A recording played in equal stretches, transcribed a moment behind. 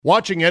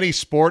Watching any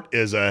sport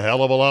is a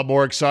hell of a lot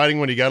more exciting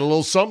when you got a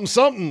little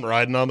something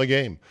riding on the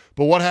game.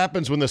 But what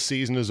happens when the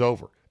season is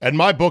over? At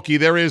MyBookie,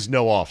 there is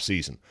no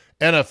off-season.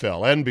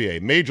 NFL,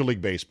 NBA, Major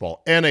League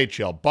Baseball,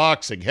 NHL,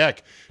 boxing,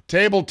 heck,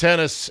 table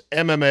tennis,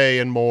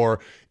 MMA, and more.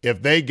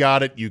 If they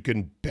got it, you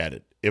can bet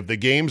it. If the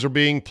games are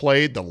being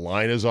played, the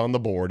line is on the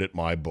board at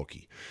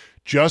MyBookie.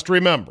 Just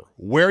remember,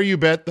 where you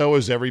bet, though,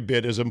 is every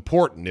bit as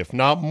important, if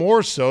not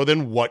more so,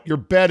 than what you're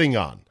betting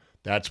on.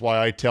 That's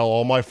why I tell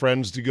all my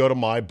friends to go to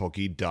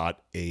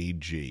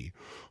mybookie.ag.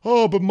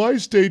 Oh, but my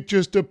state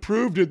just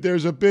approved it.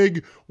 There's a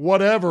big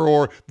whatever,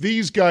 or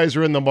these guys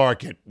are in the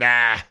market.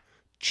 Nah,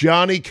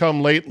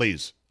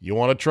 Johnny-come-latelys. You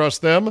want to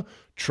trust them?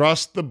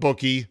 Trust the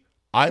bookie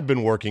I've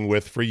been working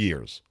with for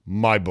years,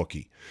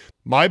 MyBookie.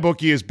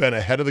 MyBookie has been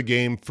ahead of the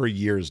game for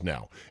years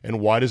now. And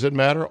why does it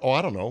matter? Oh,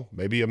 I don't know,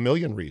 maybe a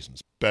million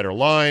reasons. Better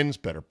lines,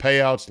 better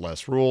payouts,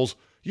 less rules,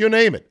 you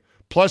name it.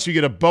 Plus, you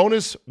get a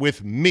bonus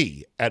with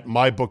me at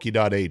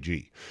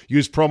mybookie.ag.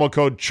 Use promo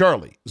code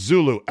Charlie,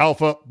 Zulu,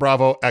 Alpha,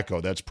 Bravo, Echo.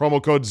 That's promo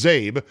code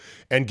ZABE,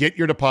 and get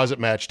your deposit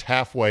matched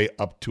halfway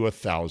up to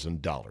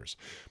 $1,000.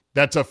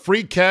 That's a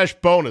free cash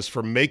bonus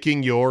for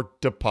making your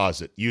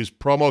deposit. Use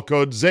promo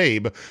code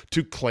ZABE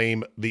to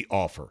claim the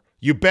offer.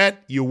 You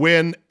bet, you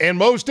win, and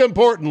most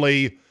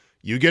importantly,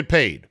 you get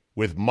paid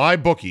with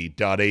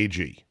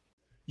mybookie.ag.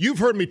 You've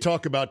heard me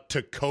talk about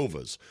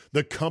Tecovas,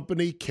 the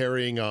company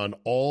carrying on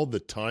all the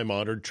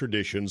time-honored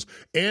traditions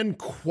and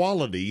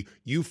quality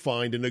you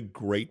find in a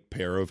great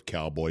pair of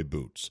cowboy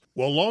boots.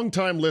 Well,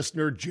 longtime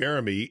listener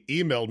Jeremy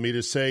emailed me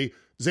to say,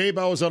 Zabe,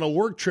 I was on a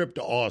work trip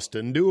to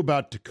Austin, knew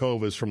about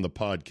Tecovas from the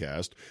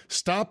podcast,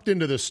 stopped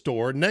into the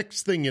store.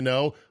 Next thing you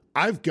know,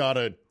 I've got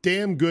a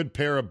damn good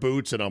pair of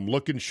boots and I'm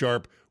looking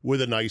sharp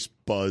with a nice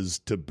buzz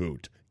to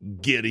boot.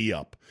 Giddy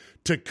up.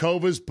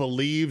 Tecovas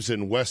believes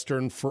in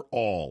Western for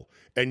all,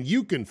 and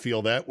you can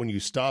feel that when you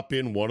stop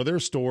in one of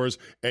their stores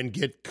and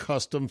get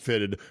custom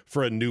fitted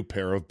for a new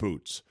pair of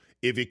boots.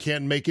 If you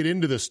can't make it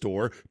into the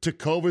store,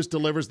 Tecovas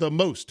delivers the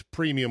most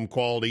premium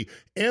quality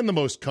and the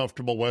most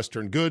comfortable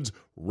Western goods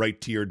right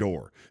to your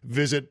door.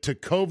 Visit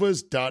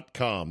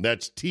tecovas.com.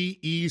 That's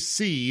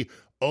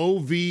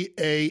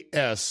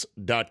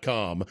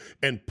TECOVAS.com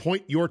and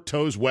point your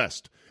toes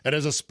west. And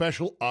as a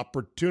special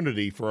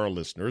opportunity for our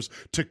listeners,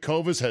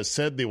 Tecovas has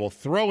said they will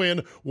throw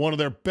in one of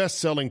their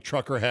best-selling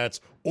trucker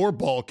hats or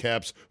ball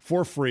caps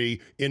for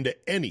free into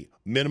any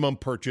minimum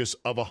purchase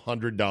of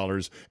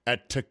 $100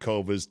 at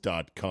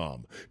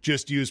tecovas.com.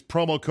 Just use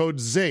promo code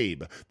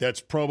ZABE. That's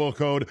promo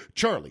code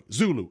Charlie,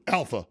 Zulu,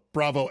 Alpha,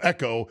 Bravo,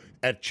 Echo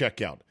at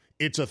checkout.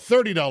 It's a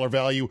 $30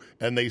 value,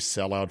 and they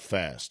sell out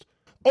fast.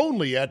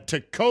 Only at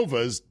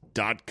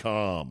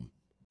tecovas.com.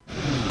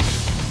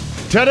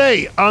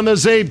 Today on the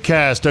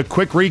Zabecast, a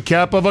quick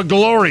recap of a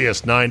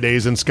glorious 9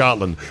 days in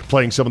Scotland,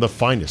 playing some of the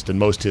finest and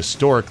most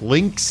historic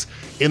links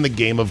in the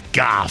game of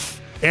golf.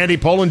 Andy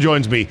Pollin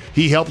joins me.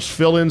 He helps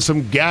fill in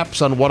some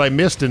gaps on what I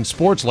missed in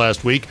sports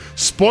last week.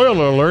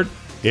 Spoiler alert,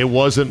 it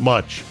wasn't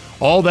much.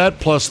 All that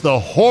plus the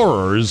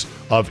horrors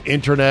of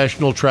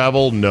international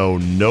travel know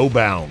no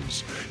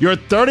bounds. Your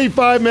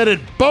 35-minute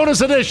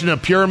bonus edition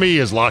of Pure Me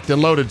is locked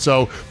and loaded,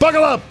 so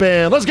buckle up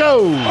and let's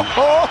go!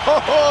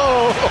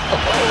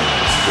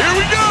 Here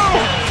we go!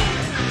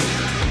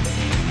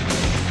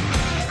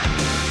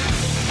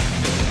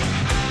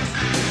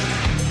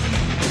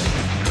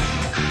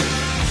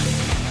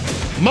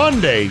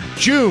 Monday,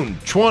 June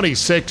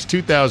 26,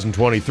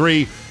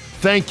 2023.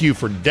 Thank you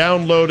for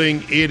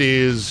downloading. It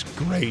is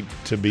great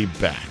to be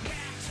back.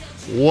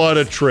 What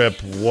a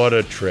trip, what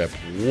a trip,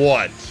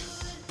 what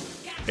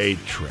a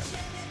trip.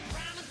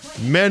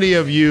 Many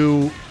of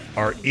you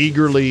are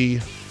eagerly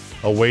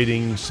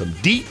awaiting some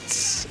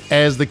deets,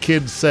 as the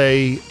kids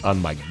say,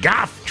 on my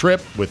golf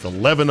trip with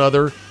 11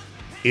 other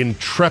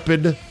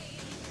intrepid,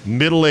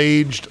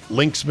 middle-aged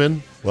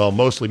linksmen. Well,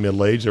 mostly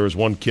middle-aged. There was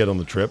one kid on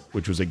the trip,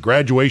 which was a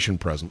graduation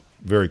present.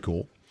 Very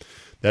cool.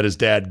 That his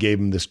dad gave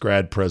him this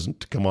grad present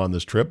to come on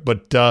this trip.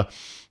 But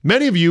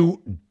many of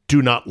you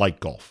do not like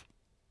golf.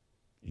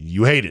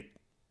 You hate it.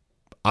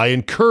 I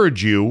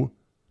encourage you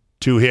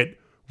to hit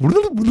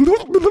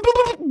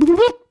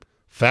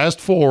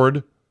fast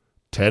forward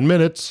 10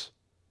 minutes.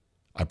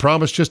 I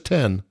promise just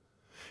 10.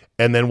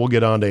 And then we'll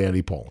get on to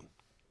Andy Pollin.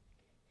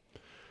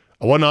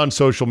 I wasn't on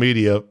social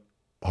media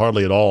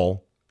hardly at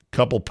all.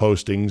 Couple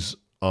postings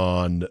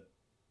on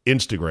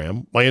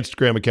Instagram. My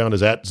Instagram account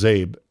is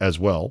 @Zabe as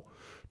well.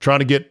 Trying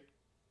to get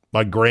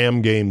my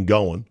Gram game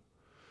going.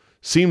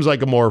 Seems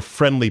like a more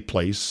friendly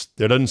place.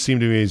 There doesn't seem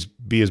to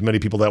be as many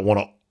people that want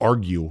to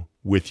argue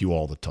with you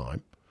all the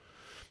time.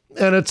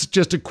 And it's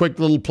just a quick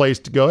little place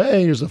to go,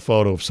 hey, here's a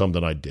photo of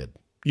something I did.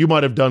 You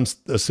might have done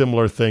a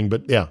similar thing,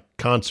 but yeah,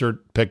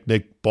 concert,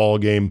 picnic, ball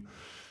game,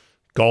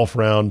 golf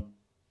round,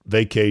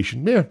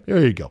 vacation. Yeah, here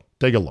you go.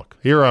 Take a look.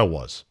 Here I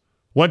was.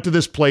 Went to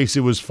this place.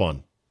 It was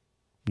fun.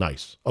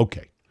 Nice.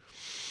 Okay.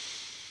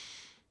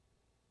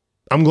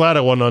 I'm glad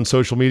I wasn't on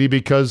social media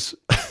because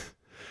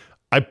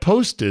I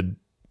posted,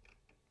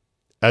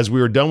 as we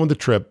were done with the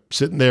trip,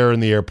 sitting there in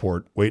the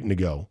airport waiting to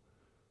go,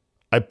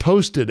 I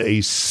posted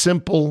a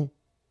simple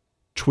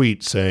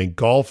tweet saying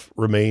golf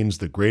remains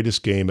the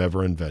greatest game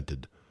ever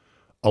invented.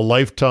 A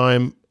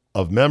lifetime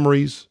of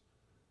memories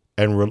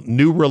and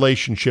new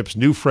relationships,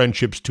 new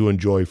friendships to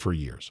enjoy for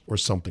years, or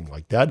something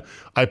like that.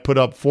 I put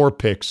up 4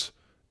 pics,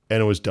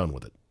 and it was done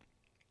with it.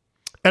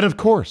 And of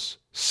course,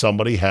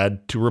 somebody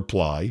had to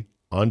reply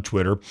on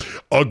Twitter,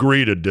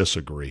 agree to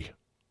disagree.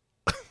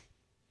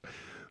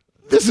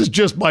 This is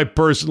just my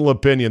personal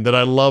opinion that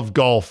I love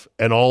golf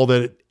and all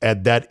that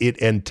it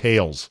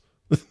entails.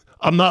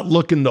 I'm not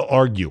looking to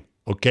argue,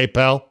 okay,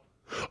 pal?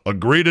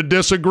 Agree to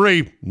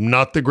disagree.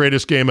 Not the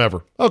greatest game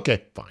ever.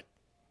 Okay, fine.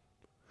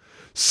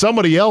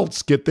 Somebody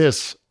else, get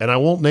this, and I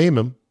won't name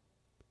him,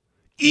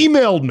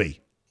 emailed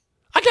me.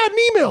 I got an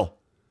email.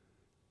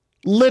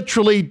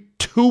 Literally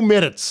 2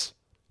 minutes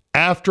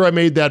after I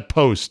made that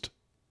post,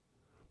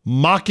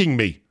 mocking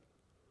me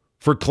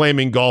for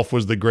claiming golf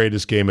was the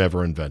greatest game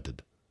ever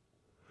invented.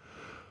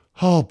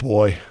 Oh,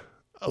 boy.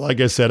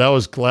 Like I said, I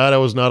was glad I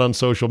was not on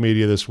social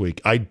media this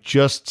week. I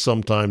just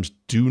sometimes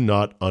do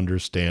not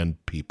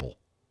understand people.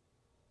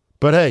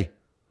 But hey,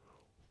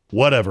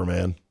 whatever,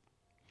 man.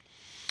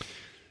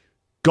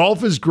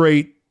 Golf is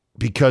great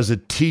because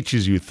it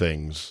teaches you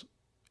things.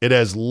 It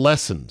has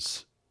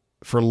lessons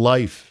for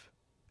life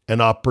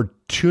and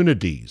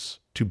opportunities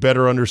to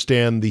better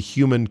understand the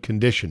human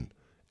condition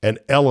and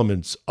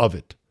elements of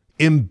it,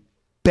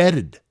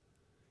 embedded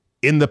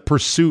in the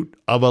pursuit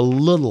of a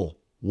little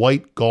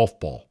white golf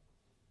ball.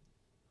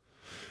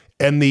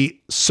 And the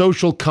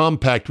social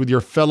compact with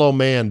your fellow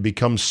man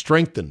becomes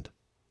strengthened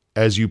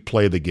as you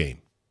play the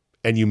game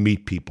and you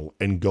meet people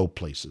and go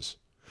places.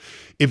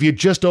 If you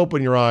just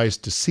open your eyes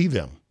to see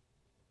them,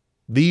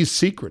 these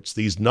secrets,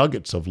 these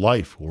nuggets of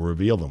life will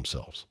reveal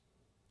themselves.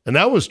 And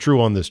that was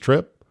true on this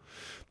trip.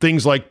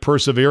 Things like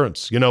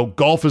perseverance. You know,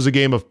 golf is a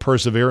game of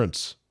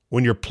perseverance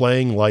when you're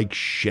playing like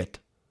shit.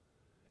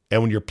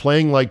 And when you're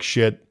playing like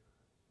shit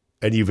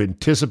and you've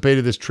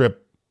anticipated this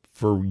trip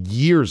for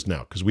years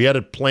now, because we had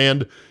it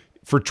planned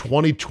for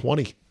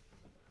 2020.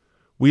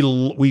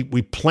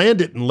 We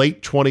planned it in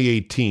late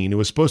 2018. It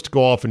was supposed to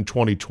go off in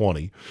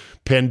 2020.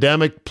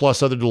 Pandemic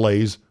plus other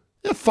delays.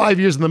 5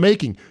 years in the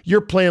making.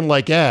 You're playing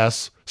like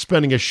ass,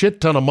 spending a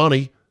shit ton of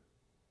money.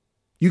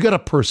 You got to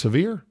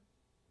persevere.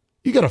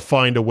 You got to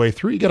find a way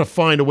through. You got to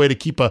find a way to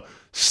keep a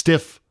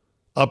stiff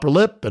upper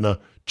lip and a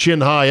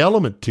chin-high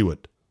element to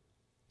it.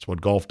 That's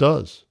what golf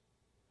does.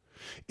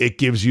 It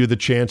gives you the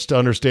chance to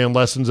understand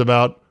lessons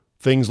about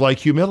things like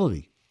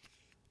humility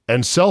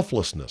and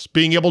selflessness,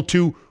 being able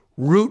to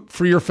root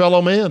for your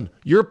fellow man.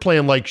 You're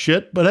playing like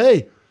shit, but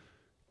hey,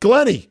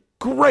 Glennie,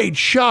 great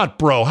shot,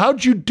 bro.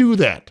 How'd you do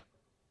that?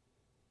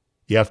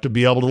 You have to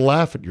be able to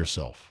laugh at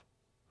yourself.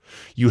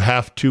 You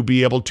have to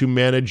be able to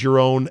manage your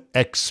own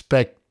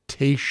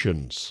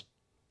expectations.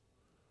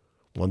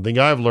 One thing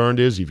I've learned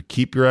is if you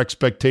keep your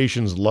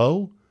expectations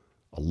low,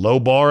 a low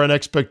bar on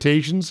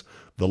expectations,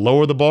 the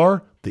lower the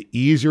bar, the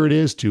easier it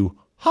is to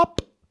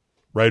hop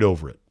right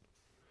over it.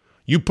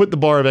 You put the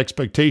bar of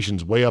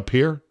expectations way up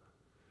here,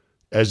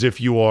 as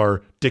if you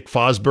are Dick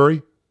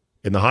Fosbury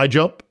in the high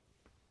jump,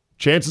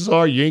 chances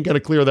are you ain't going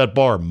to clear that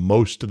bar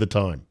most of the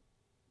time.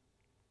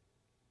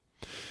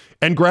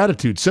 And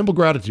gratitude, simple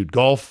gratitude.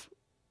 Golf,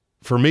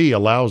 for me,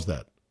 allows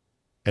that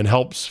and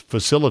helps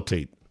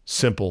facilitate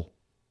simple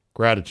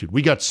gratitude.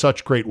 We got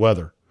such great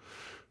weather.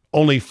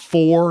 Only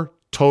 4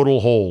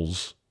 total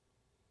holes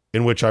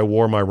in which I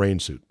wore my rain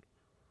suit.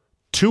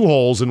 2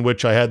 holes in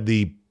which I had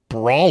the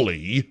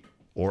brolly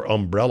or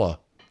umbrella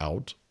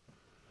out.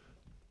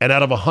 And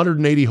out of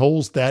 180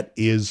 holes, that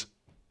is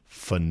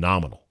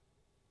phenomenal.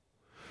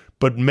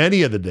 But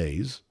many of the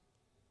days,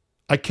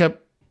 I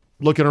kept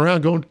looking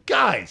around going,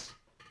 guys,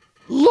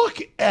 look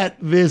at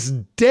this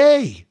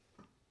day.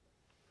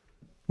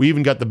 We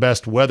even got the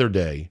best weather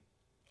day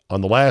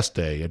on the last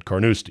day at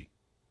Carnoustie.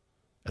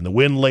 And the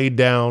wind laid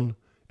down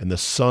and the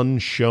sun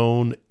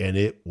shone and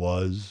it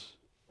was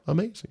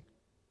amazing.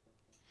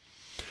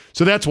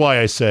 So that's why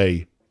I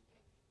say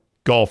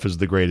golf is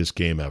the greatest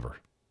game ever.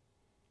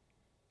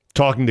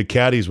 Talking to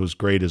caddies was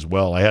great as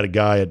well. I had a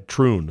guy at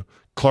Troon,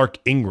 Clark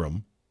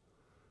Ingram,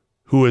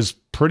 who is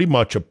pretty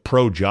much a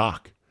pro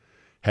jock,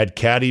 had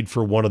caddied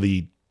for one of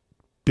the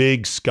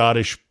big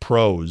Scottish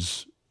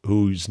pros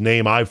whose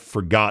name I've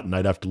forgotten.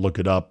 I'd have to look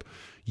it up.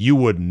 You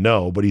wouldn't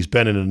know, but he's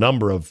been in a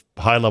number of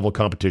high-level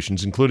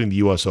competitions, including the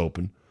U.S.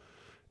 Open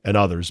and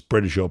others,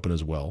 British Open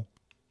as well.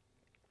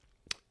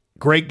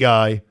 Great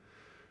guy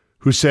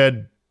who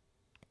said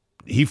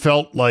he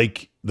felt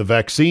like the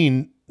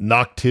vaccine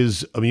knocked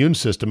his immune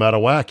system out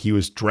of whack. He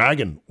was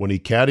dragging when he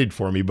caddied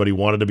for me, but he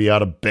wanted to be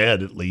out of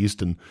bed at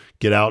least and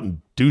get out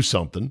and do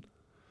something.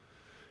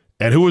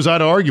 And who was I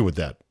to argue with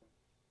that?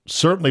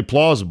 Certainly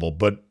plausible,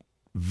 but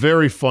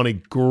very funny,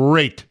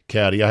 great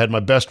caddy. I had my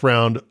best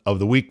round of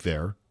the week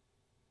there,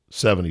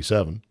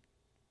 77.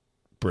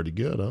 Pretty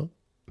good,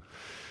 huh?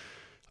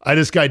 I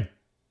just got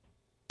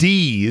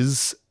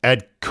D's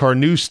at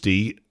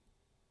Carnoustie,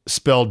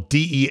 spelled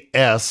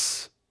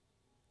D-E-S.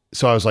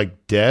 So I was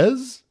like,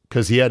 Dez?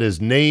 Because he had his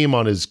name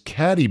on his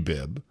caddy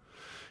bib.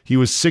 He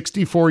was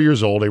 64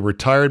 years old, a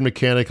retired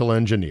mechanical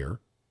engineer,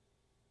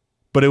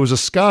 but it was a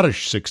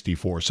Scottish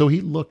 64, so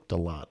he looked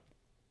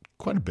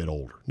quite a bit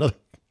older, another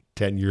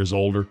 10 years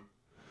older.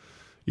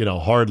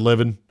 Hard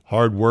living,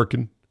 hard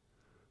working,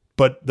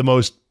 but the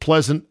most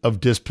pleasant of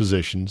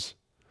dispositions,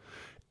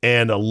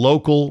 and a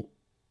local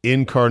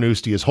in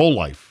Carnoustie his whole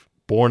life,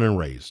 born and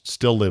raised,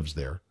 still lives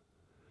there.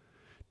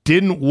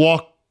 Didn't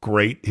walk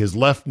great. His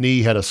left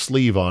knee had a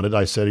sleeve on it.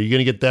 I said, are you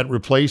going to get that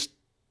replaced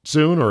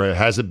soon, or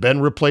has it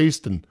been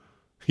replaced? And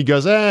he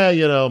goes,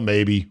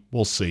 maybe.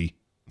 We'll see.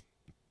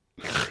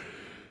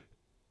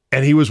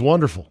 And he was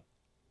wonderful.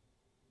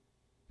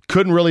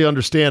 Couldn't really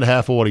understand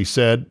half of what he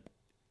said.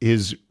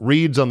 His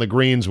reads on the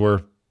greens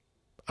were,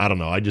 I don't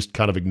know, I just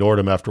kind of ignored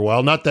him after a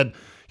while. Not that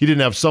he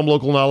didn't have some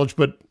local knowledge,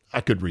 but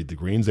I could read the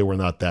greens. They were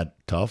not that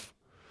tough.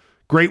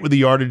 Great with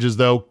the yardages,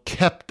 though.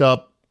 Kept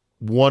up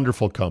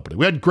wonderful company.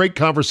 We had great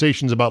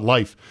conversations about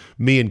life,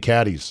 me and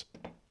caddies,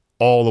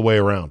 all the way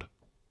around.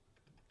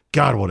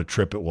 God, what a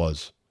trip it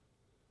was.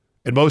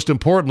 And most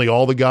importantly,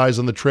 all the guys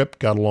on the trip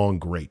got along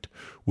great,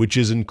 which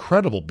is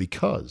incredible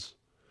because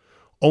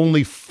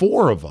only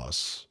 4 of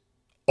us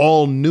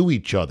all knew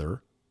each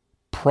other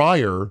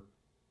prior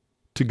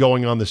to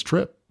going on this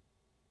trip.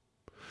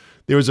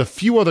 There was a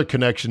few other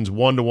connections,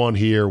 1-to-1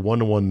 here,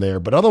 1-to-1 there,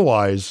 but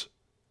otherwise,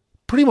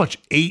 pretty much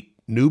 8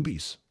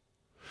 newbies.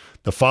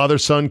 The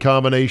father-son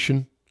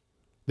combination,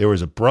 there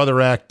was a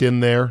brother act in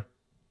there,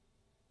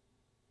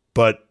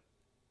 but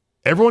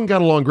everyone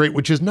got along great,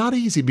 which is not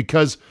easy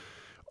because,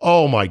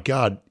 oh my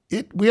God,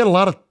 we had a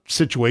lot of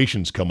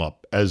situations come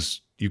up,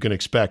 as you can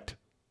expect.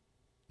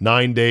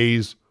 9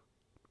 days,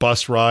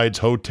 bus rides,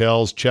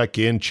 hotels, check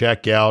in,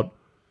 check out,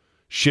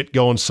 shit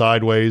going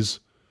sideways.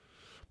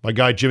 My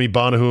guy Jimmy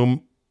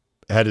Bonahum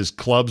had his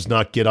clubs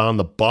not get on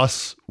the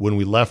bus when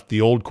we left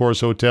the Old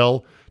Course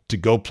Hotel to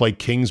go play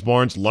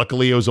Kingsbarns.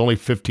 Luckily, it was only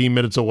 15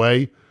 minutes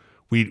away.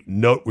 We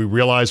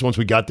realized once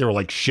we got there, we're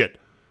like, shit,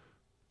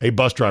 hey,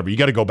 bus driver, you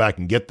got to go back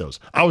and get those.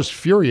 I was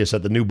furious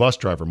at the new bus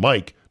driver,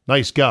 Mike,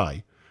 nice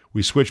guy.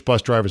 We switched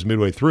bus drivers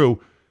midway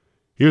through.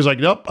 He was like,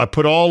 nope, I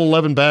put all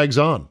 11 bags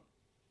on.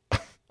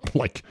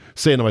 Like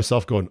saying to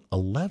myself, going,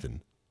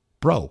 11?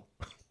 Bro,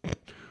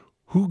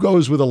 who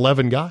goes with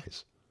 11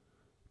 guys?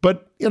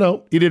 But,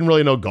 he didn't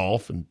really know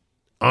golf, and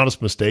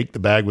honest mistake, the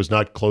bag was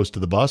not close to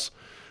the bus.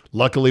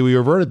 Luckily, we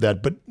reverted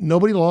that, but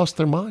nobody lost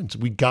their minds.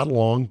 We got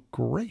along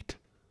great.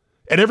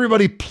 And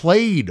everybody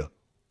played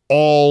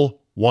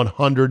all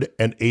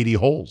 180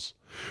 holes,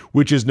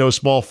 which is no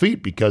small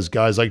feat because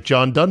guys like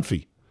John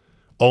Dunphy,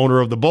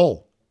 owner of the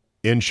Bull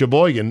in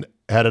Sheboygan,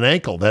 had an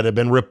ankle that had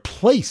been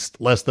replaced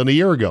less than a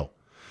year ago.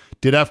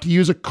 Did have to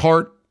use a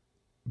cart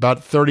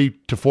about 30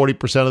 to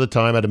 40% of the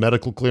time, had a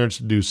medical clearance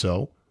to do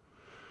so.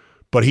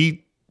 But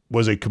he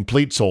was a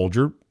complete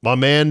soldier. My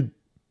man,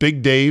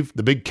 Big Dave,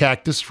 the big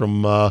cactus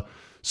from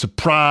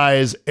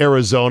Surprise,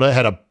 Arizona,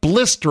 had a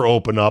blister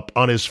open up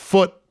on his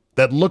foot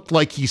that looked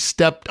like he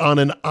stepped on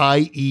an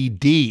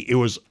IED. It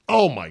was,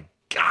 oh my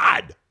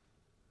God.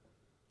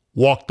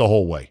 Walked the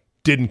whole way.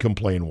 Didn't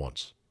complain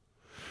once.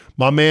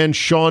 My man,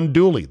 Sean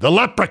Dooley, the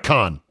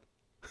leprechaun.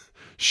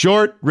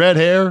 Short, red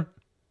hair,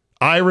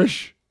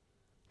 Irish,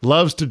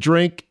 loves to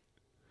drink.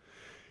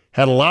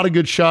 Had a lot of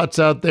good shots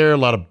out there, a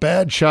lot of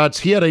bad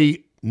shots. He had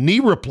a knee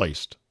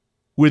replaced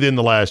within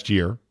the last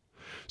year.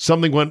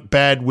 Something went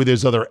bad with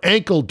his other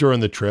ankle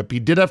during the trip.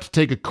 He did have to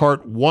take a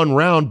cart 1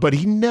 round, but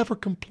he never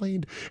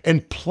complained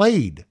and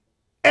played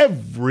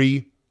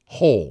every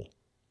hole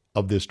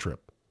of this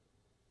trip.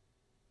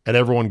 And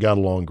everyone got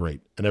along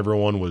great. And there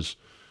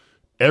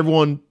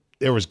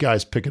was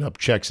guys picking up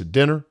checks at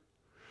dinner.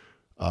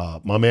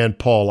 My man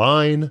Paul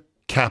Ein,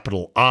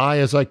 capital I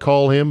as I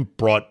call him,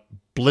 brought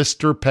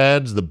blister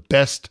pads, the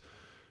best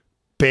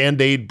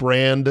Band-Aid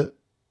brand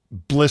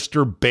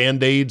blister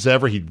Band-Aids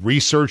ever. He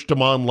researched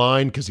them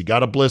online because he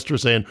got a blister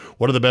saying,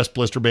 what are the best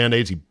blister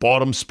Band-Aids? He bought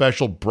them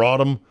special, brought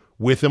them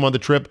with him on the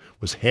trip,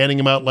 was handing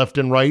them out left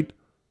and right.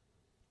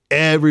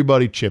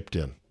 Everybody chipped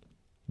in.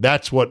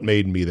 That's what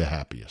made me the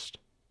happiest.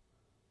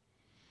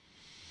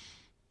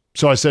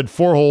 So I said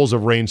 4 holes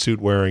of rain suit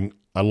wearing.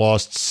 I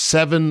lost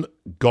 7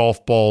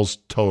 golf balls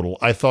total.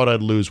 I thought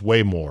I'd lose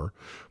way more.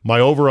 My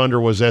over-under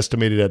was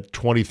estimated at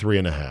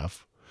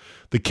 23.5.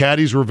 The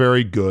caddies were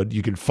very good.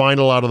 You could find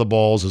a lot of the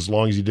balls as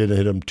long as you didn't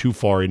hit them too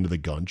far into the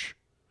gunch.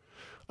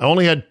 I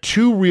only had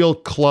 2 real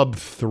club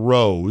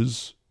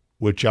throws,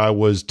 which I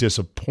was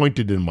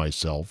disappointed in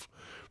myself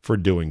for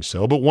doing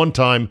so. But one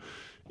time,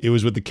 it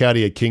was with the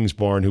caddy at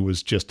Kingsbarn who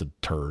was just a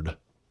turd.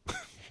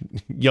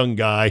 Young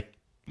guy.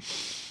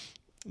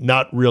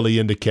 Not really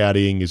into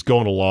caddying, is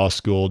going to law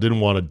school, didn't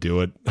want to do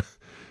it.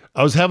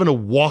 I was having to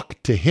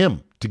walk to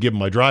him to give him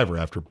my driver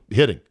after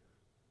hitting.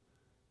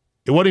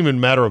 It wasn't even a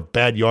matter of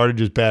bad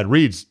yardages, bad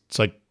reads. It's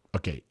like,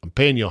 okay, I'm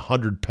paying you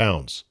 100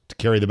 pounds to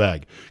carry the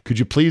bag. Could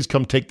you please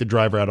come take the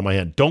driver out of my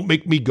hand? Don't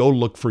make me go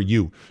look for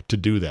you to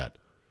do that.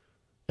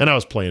 And I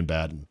was playing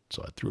bad, and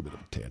so I threw a bit of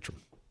a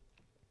tantrum.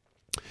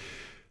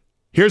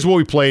 Here's what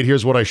we played.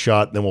 Here's what I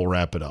shot, and then we'll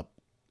wrap it up.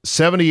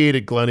 78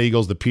 at Glen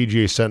Eagles, the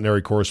PGA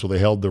Centenary course, where they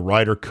held the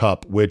Ryder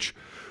Cup, which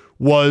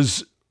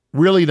was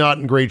really not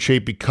in great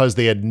shape because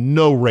they had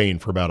no rain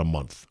for about a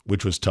month,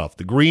 which was tough.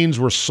 The greens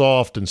were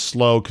soft and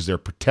slow because they're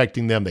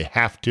protecting them. They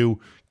have to,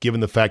 given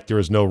the fact there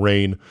is no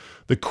rain.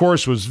 The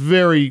course was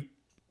very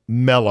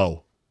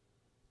mellow.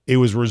 It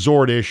was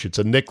resort-ish. It's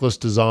a Nicklaus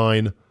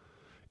design.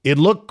 It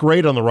looked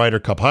great on the Ryder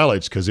Cup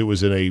highlights because it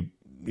was it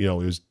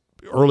was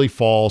early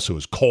fall, so it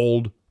was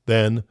cold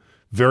then,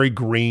 very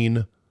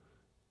green,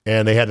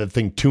 and they had that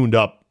thing tuned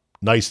up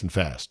nice and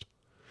fast.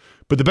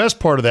 But the best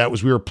part of that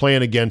was we were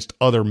playing against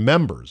other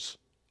members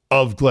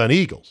of Glen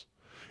Eagles.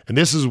 And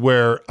this is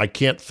where I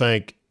can't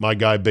thank my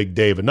guy Big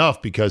Dave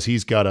enough, because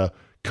he's got a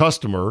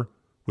customer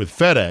with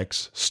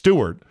FedEx,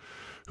 Stewart,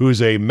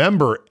 who's a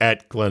member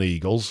at Glen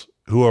Eagles,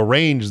 who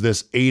arranged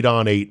this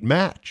 8-on-8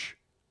 match.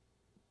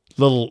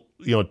 Little,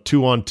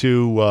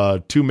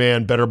 2-on-2,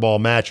 two-man better ball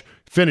match,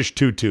 finished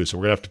 2-2. So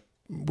we're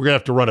gonna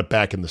have to run it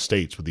back in the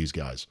States with these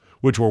guys,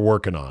 which we're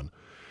working on.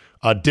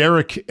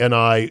 Derek and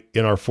I,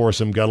 in our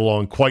foursome, got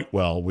along quite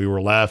well. We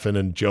were laughing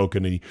and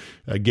joking. He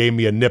gave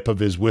me a nip of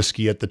his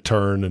whiskey at the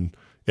turn, and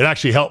it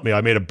actually helped me. I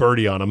made a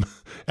birdie on him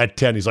at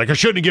 10. He's like, I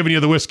shouldn't have given you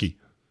the whiskey.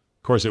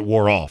 Of course, it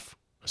wore off.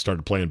 I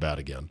started playing bad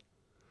again.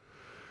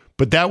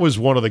 But that was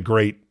one of the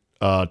great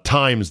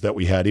times that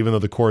we had, even though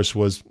the course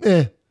was,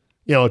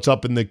 it's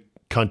up in the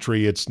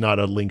country. It's not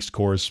a links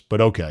course,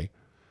 but okay.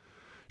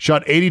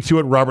 Shot 82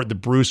 at Robert the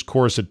Bruce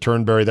course at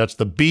Turnberry. That's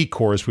the B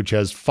course, which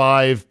has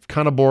 5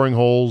 kind of boring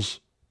holes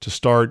to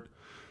start,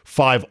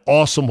 5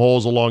 awesome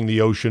holes along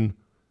the ocean,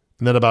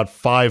 and then about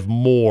 5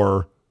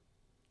 more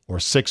or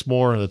 6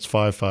 more. That's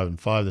 5, 5, and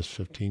 5. That's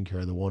 15.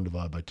 Carry the 1,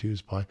 divide by 2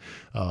 is pi.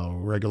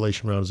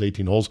 Regulation round is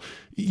 18 holes.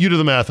 You do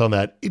the math on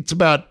that. It's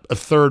about a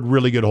third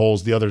really good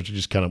holes. The others are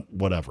just kind of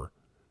whatever.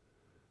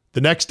 The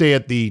next day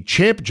at the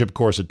championship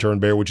course at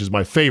Turnberry, which is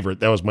my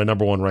favorite, that was my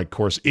number one ranked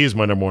course, is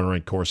my number one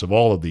ranked course of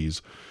all of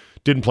these.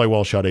 Didn't play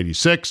well, shot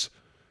 86.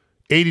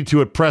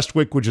 82 at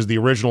Prestwick, which is the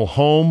original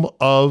home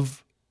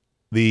of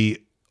the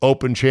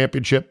Open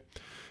Championship.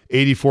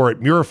 84 at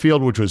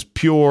Muirfield, which was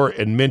pure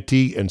and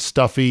minty and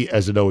stuffy,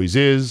 as it always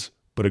is,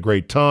 but a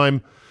great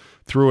time.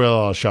 Threw a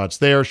lot of shots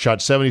there.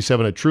 Shot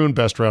 77 at Troon,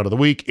 best round of the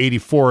week.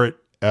 84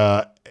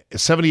 at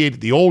 78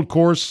 at the old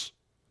course.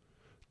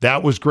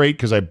 That was great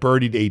because I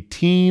birdied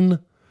 18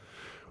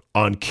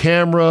 on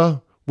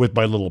camera with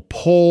my little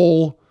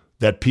pole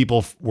that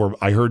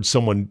I heard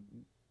someone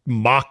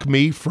mock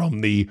me from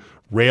the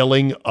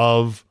railing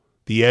of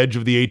the edge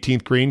of the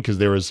 18th green because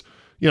there was,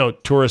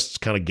 tourists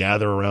kind of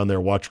gather around there,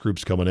 watch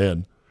groups coming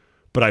in.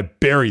 But I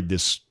buried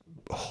this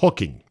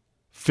hooking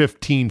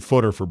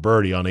 15-footer for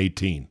birdie on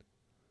 18.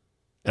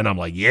 And I'm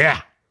like, yeah,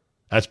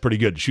 that's pretty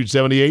good. Shoot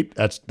 78,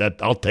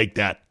 I'll take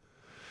that.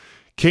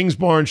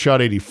 Kingsbarn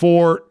shot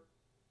 84.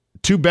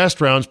 2 best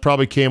rounds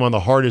probably came on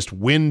the hardest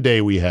wind day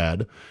we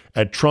had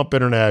at Trump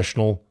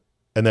International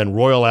and then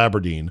Royal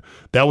Aberdeen.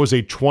 That was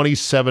a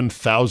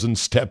 27,000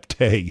 step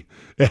day,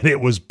 and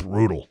it was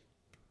brutal.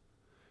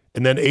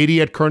 And then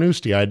 80 at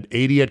Carnoustie. I had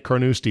 80 at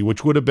Carnoustie,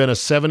 which would have been a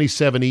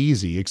 77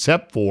 easy,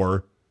 except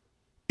for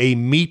a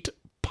meat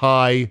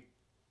pie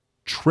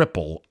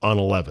triple on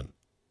 11.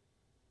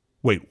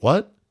 Wait,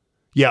 what?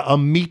 Yeah, a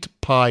meat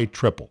pie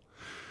triple.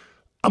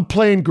 I'm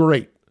playing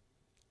great.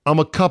 I'm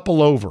a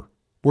couple over.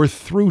 We're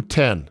through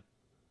 10.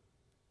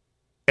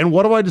 And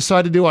what do I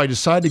decide to do? I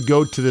decide to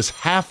go to this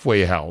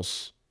halfway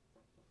house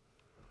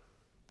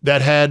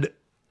that had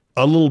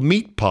a little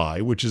meat pie,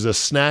 which is a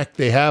snack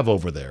they have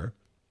over there.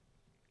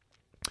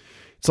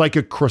 It's like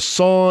a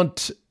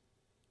croissant,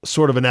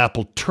 sort of an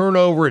apple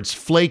turnover. It's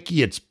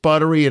flaky, it's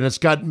buttery, and it's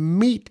got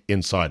meat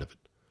inside of it.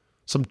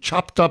 Some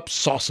chopped up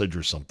sausage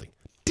or something.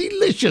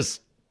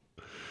 Delicious.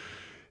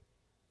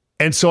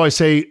 And so I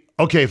say,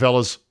 okay,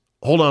 fellas,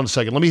 hold on a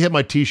second. Let me hit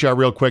my tee shot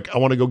real quick. I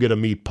want to go get a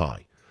meat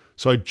pie.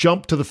 So I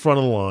jump to the front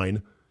of the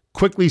line,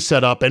 quickly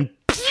set up, and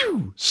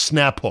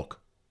snap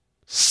hook.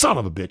 Son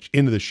of a bitch,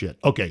 into the shit.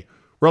 Okay,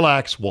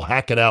 relax. We'll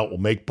hack it out. We'll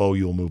make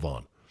bogey. We'll move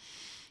on.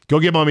 Go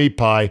get my meat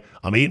pie.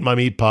 I'm eating my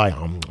meat pie.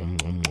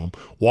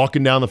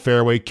 Walking down the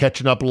fairway,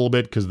 catching up a little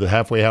bit because the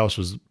halfway house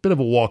was a bit of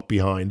a walk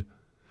behind.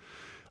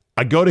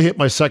 I go to hit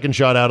my second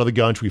shot out of the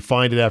gunch. We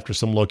find it after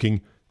some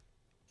looking.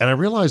 And I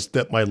realized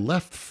that my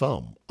left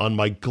thumb on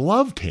my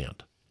gloved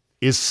hand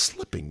is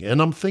slipping.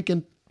 And I'm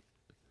thinking,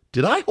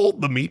 did I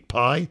hold the meat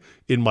pie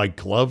in my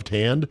gloved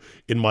hand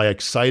in my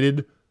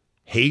excited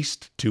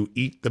haste to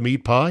eat the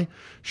meat pie?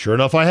 Sure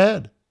enough, I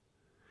had.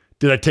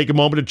 Did I take a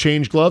moment to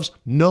change gloves?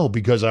 No,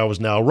 because I was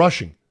now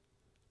rushing.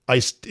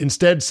 I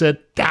instead said,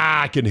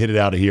 I can hit it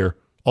out of here.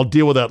 I'll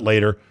deal with that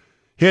later.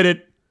 Hit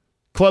it,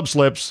 club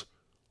slips,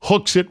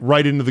 hooks it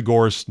right into the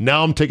gorse.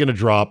 Now I'm taking a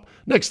drop.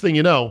 Next thing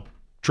you know,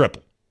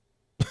 triple.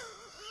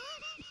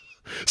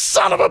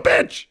 Son of a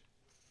bitch.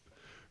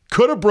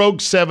 Could have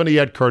broke 70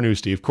 at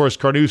Carnoustie. Of course,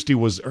 could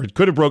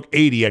have broke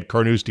 80 at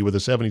Carnoustie with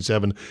a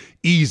 77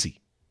 easy.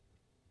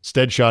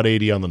 Instead shot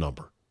 80 on the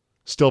number.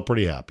 Still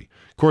pretty happy.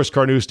 Of course,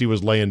 Carnoustie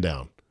was laying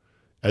down.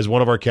 As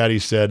one of our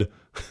caddies said,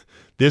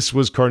 this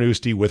was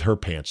Carnoustie with her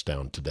pants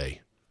down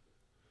today.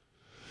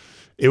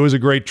 It was a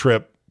great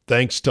trip.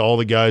 Thanks to all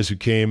the guys who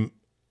came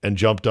and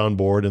jumped on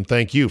board, and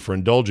thank you for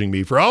indulging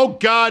me for,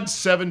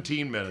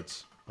 17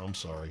 minutes. I'm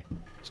sorry.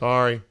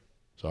 Sorry.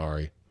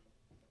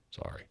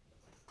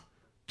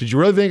 Did you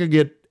really think I'd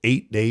get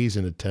 8 days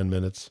into 10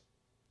 minutes?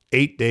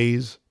 8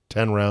 days,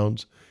 10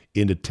 rounds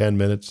into 10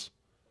 minutes?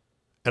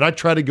 And I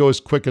tried to go as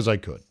quick as I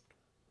could.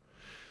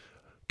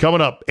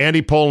 Coming up,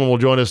 Andy Pollin will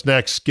join us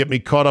next. Get me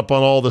caught up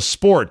on all the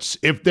sports,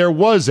 if there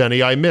was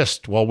any I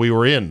missed while we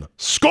were in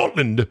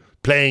Scotland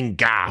playing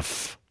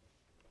golf.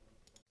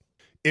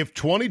 If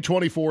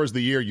 2024 is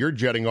the year you're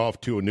jetting off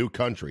to a new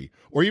country,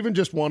 or even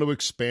just want to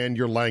expand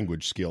your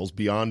language skills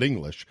beyond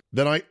English,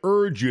 then I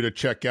urge you to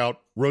check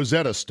out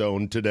Rosetta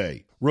Stone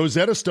today.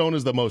 Rosetta Stone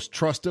is the most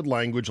trusted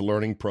language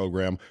learning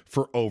program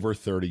for over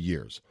 30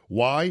 years.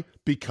 Why?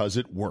 Because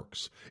it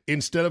works.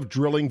 Instead of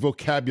drilling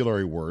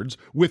vocabulary words,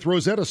 with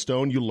Rosetta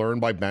Stone you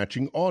learn by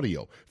matching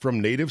audio, from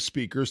native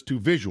speakers to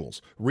visuals,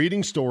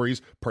 reading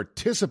stories,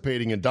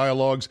 participating in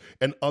dialogues,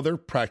 and other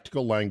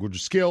practical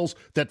language skills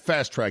that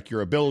fast-track your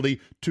ability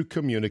to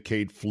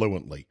communicate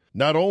fluently.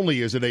 Not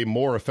only is it a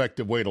more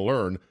effective way to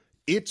learn,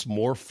 it's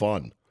more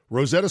fun.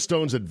 Rosetta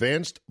Stone's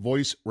advanced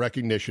voice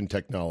recognition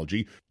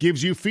technology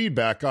gives you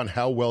feedback on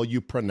how well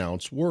you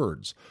pronounce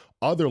words.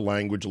 Other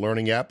language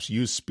learning apps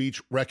use speech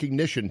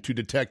recognition to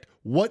detect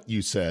what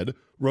you said.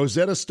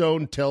 Rosetta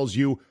Stone tells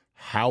you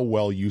how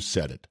well you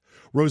said it.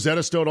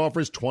 Rosetta Stone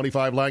offers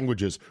 25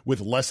 languages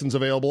with lessons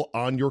available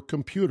on your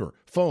computer,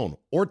 phone,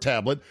 or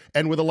tablet,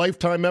 and with a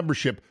lifetime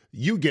membership,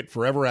 you get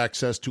forever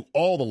access to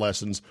all the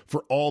lessons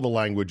for all the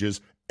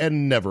languages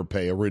and never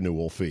pay a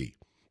renewal fee.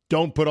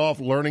 Don't put off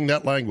learning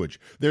that language.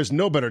 There's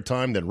no better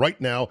time than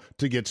right now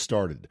to get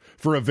started.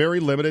 For a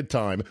very limited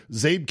time,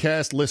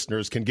 Zabecast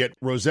listeners can get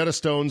Rosetta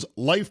Stone's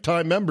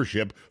lifetime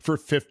membership for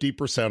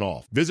 50%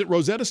 off. Visit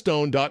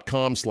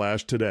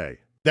rosettastone.com/today.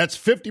 That's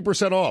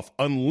 50% off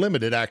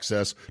unlimited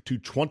access to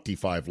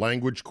 25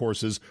 language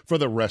courses for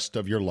the rest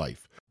of your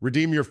life.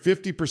 Redeem your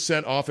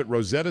 50% off at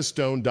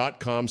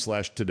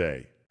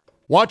rosettastone.com/today.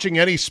 Watching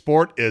any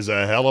sport is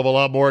a hell of a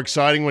lot more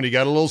exciting when you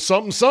got a little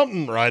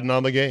something riding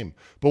on the game.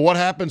 But what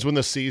happens when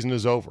the season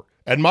is over?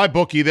 At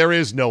MyBookie, there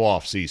is no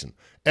off season.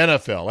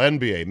 NFL,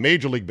 NBA,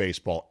 Major League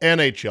Baseball,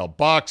 NHL,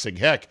 boxing,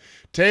 heck,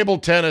 table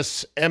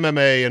tennis,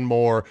 MMA, and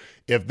more.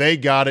 If they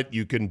got it,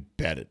 you can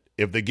bet it.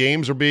 If the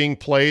games are being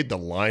played, the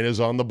line is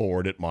on the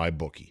board at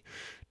MyBookie.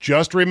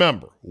 Just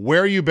remember,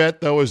 where you bet,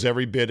 though, is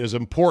every bit as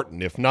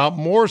important, if not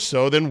more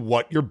so, than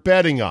what you're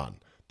betting on.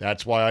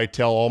 That's why I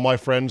tell all my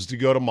friends to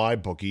go to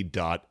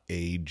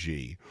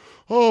mybookie.ag.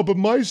 Oh, but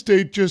my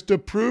state just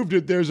approved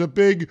it. There's a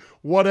big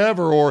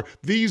whatever, or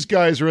these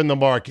guys are in the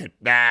market.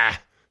 Nah,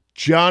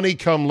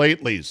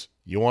 Johnny-come-latelys.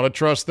 You want to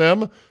trust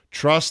them?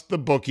 Trust the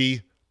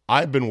bookie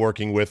I've been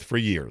working with for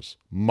years,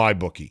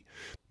 MyBookie.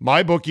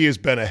 MyBookie has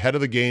been ahead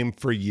of the game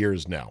for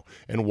years now.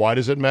 And why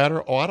does it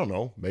matter? Oh, I don't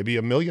know, maybe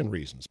a million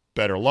reasons.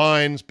 Better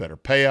lines, better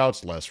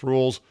payouts, less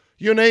rules,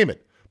 you name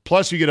it.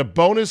 Plus, you get a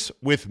bonus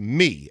with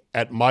me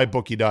at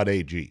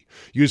mybookie.ag.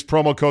 Use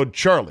promo code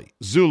Charlie,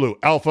 Zulu,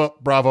 Alpha,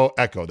 Bravo,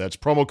 Echo. That's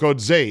promo code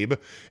ZABE,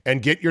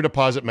 and get your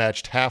deposit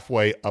matched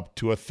halfway up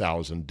to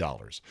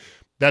 $1,000.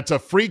 That's a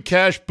free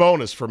cash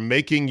bonus for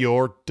making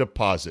your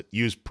deposit.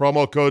 Use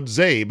promo code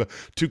ZABE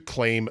to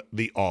claim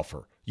the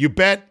offer. You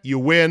bet, you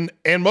win,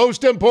 and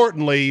most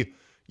importantly,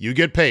 you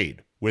get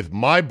paid with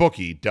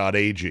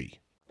mybookie.ag.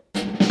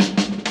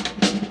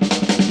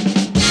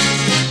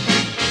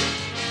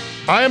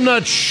 I am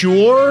not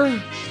sure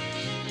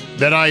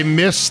that I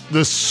missed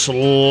the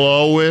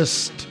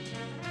slowest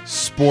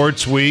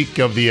sports week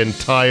of the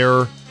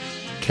entire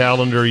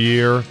calendar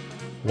year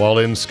while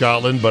in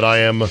Scotland, but I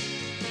am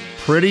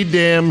pretty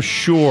damn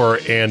sure,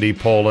 Andy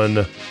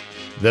Pollin,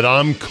 that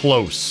I'm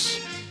close.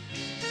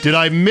 Did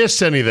I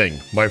miss anything,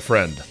 my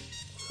friend?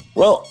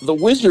 Well, the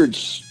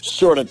Wizards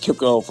sort of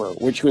took over,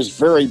 which was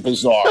very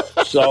bizarre.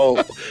 So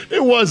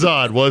it was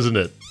odd, wasn't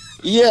it?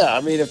 Yeah,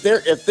 I mean,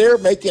 if they're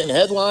making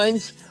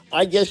headlines,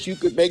 I guess you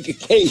could make a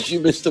case you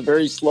missed a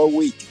very slow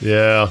week.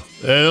 Yeah,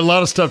 and a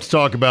lot of stuff to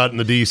talk about in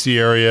the D.C.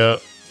 area,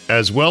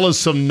 as well as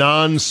some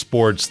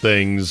non-sports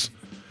things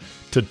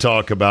to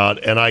talk about.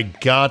 And I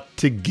got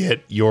to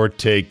get your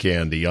take,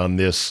 Andy, on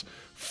this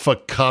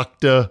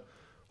fakakta,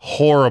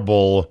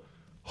 horrible,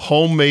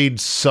 homemade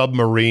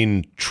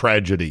submarine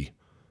tragedy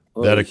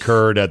that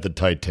occurred at the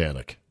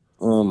Titanic.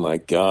 Oh, my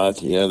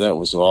God. Yeah, that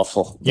was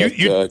awful.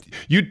 You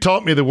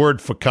taught me the word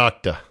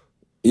fakakta.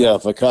 Yeah,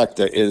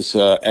 fakakta is,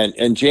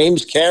 and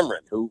James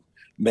Cameron, who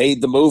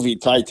made the movie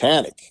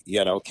Titanic,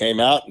 came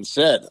out and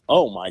said,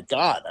 "Oh my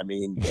God! I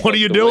mean, what are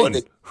you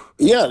doing?"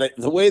 The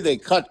way they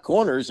cut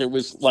corners, it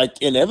was like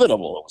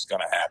inevitable it was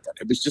going to happen.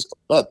 It was just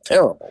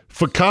terrible.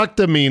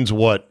 Fakakta means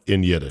what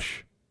in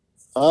Yiddish?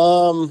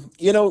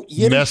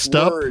 Yiddish messed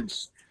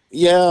words.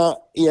 Yeah.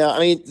 I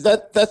mean,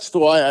 that's the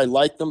why I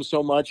like them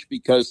so much,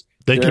 because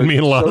they can mean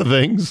a lot of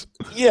things.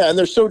 Yeah, and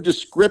they're so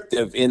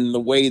descriptive in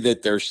the way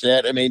that they're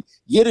said. I mean,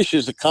 Yiddish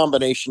is a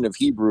combination of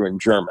Hebrew and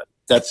German.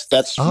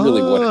 That's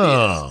really what it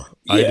Ah, is.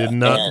 I Yeah, did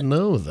not and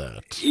know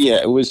that.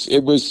 yeah, it was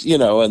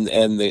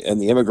and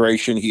the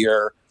immigration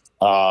here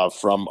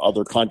from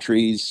other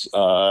countries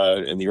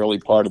in the early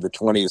part of the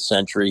 20th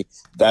century.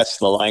 That's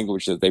the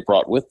language that they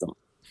brought with them.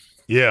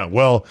 Yeah,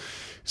 well,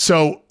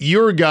 so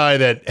you're a guy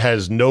that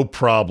has no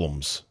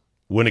problems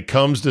when it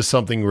comes to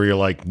something where you're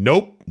like,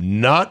 nope,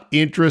 not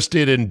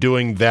interested in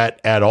doing that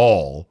at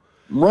all.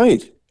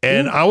 Right.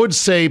 And I would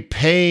say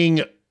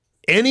paying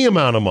any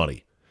amount of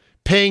money,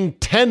 paying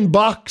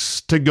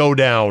 $10 to go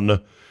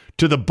down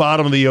to the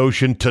bottom of the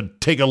ocean to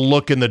take a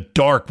look in the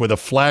dark with a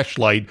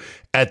flashlight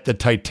at the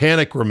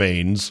Titanic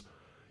remains,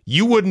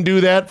 you wouldn't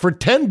do that for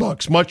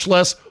 $10, much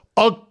less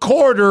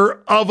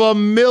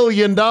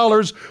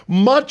 $250,000,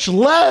 much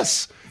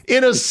less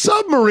in a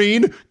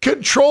submarine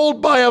controlled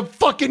by a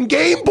fucking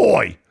Game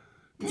Boy.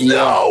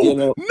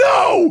 No,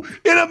 no,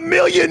 in a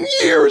million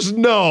years,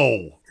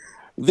 no.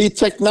 The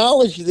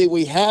technology that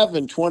we have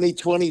in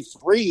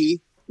 2023,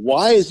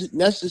 why is it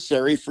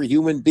necessary for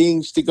human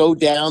beings to go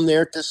down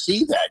there to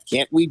see that?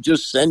 Can't we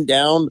just send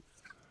down,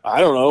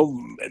 I don't know,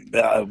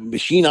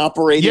 machine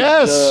operated?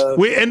 Yes,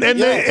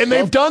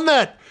 they've done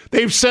that.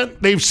 They've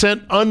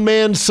sent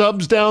unmanned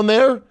subs down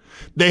there.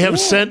 They have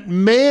sent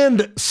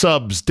manned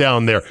subs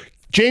down there.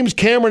 James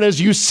Cameron, as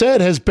you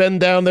said, has been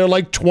down there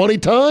like 20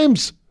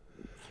 times.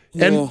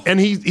 And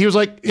he was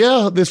like,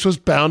 yeah, this was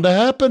bound to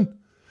happen.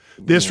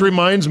 This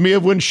reminds me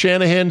of when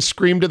Shanahan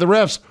screamed at the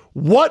refs,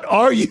 "What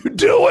are you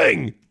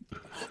doing?"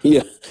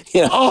 Yeah.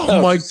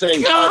 Oh my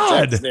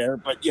God! There,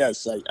 but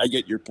yes, I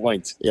get your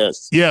point.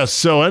 Yes. Yes.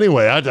 So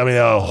anyway, I mean,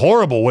 a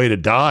horrible way to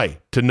die.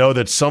 To know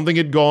that something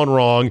had gone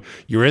wrong.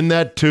 You're in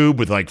that tube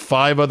with like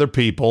 5 other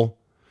people,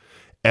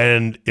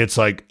 and it's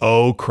like,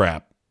 oh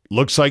crap!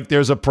 Looks like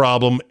there's a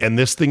problem, and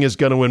this thing is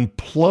going to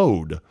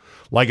implode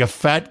like a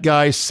fat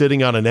guy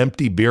sitting on an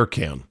empty beer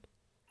can.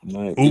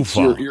 Right.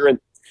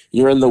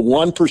 You're in the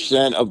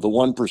 1% of the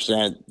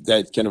 1%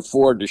 that can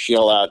afford to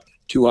shell out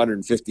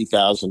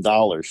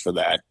 $250,000 for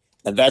that.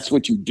 And that's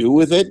what you do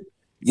with it.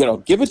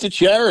 Give it to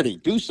charity.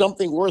 Do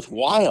something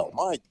worthwhile.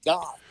 My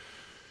God.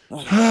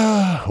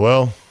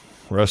 Well,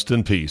 rest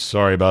in peace.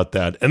 Sorry about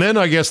that. And then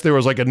I guess there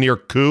was like a near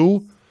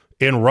coup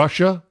in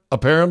Russia,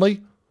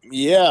 apparently.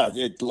 Yeah,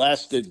 it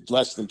lasted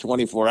less than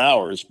 24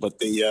 hours, but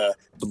the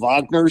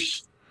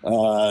Wagners,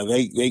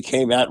 they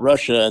came at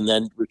Russia and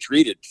then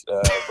retreated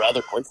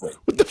rather quickly.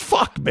 What the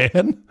fuck,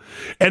 man?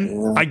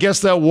 And I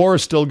guess that war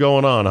is still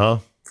going on, huh?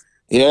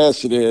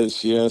 Yes, it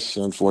is. Yes,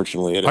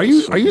 unfortunately, it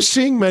is. Are you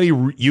seeing many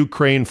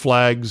Ukraine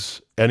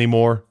flags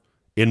anymore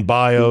in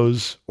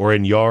bios or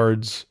in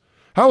yards?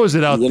 How is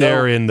it out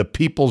there in the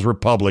People's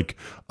Republic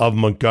of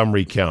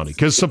Montgomery County?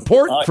 Because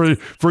support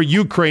for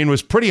Ukraine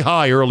was pretty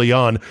high early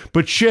on,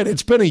 but shit,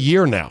 it's been a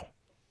year now.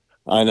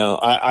 I know.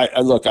 I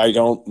look. I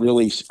don't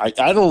really. I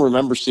don't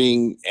remember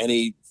seeing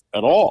any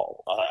at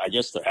all. I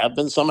guess there have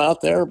been some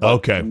out there, but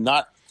okay, they're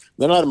not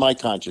in my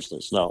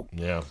consciousness. No.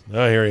 Yeah,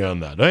 I hear you on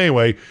that.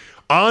 Anyway,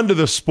 on to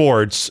the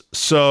sports.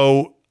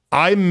 So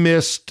I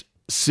missed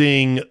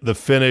seeing the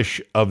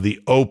finish of the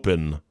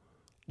Open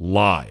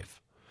live,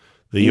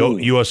 the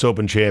U.S.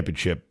 Open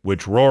Championship,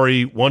 which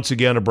Rory once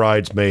again a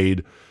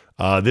bridesmaid.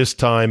 This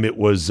time it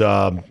was,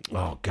 oh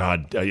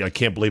God, I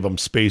can't believe I'm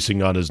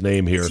spacing on his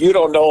name here. If you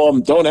don't know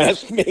him, don't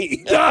ask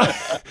me.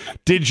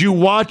 Did you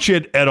watch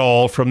it at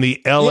all from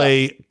the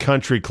L.A.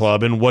 Country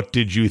Club, and what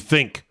did you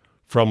think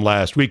from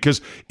last week?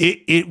 Because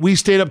we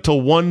stayed up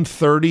till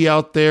 1:30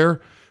 out there,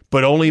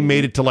 but only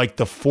made it to like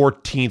the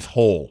 14th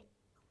hole.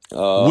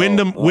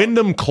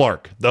 Wyndham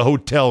Clark, the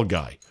hotel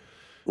guy.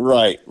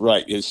 Right.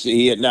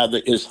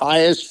 His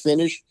highest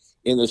finish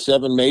in the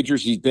 7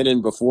 majors he's been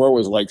in before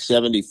was like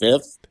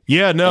 75th.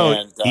 Yeah,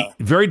 no,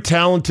 very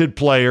talented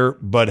player,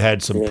 but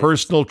had some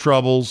personal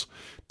troubles.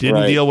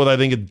 Didn't deal with, I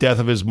think, the death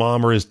of his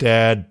mom or his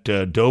dad.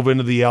 Dove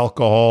into the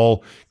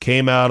alcohol,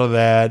 came out of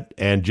that,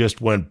 and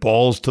just went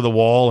balls to the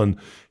wall and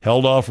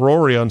held off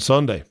Rory on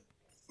Sunday.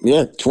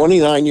 Yeah,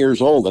 29 years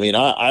old. I mean,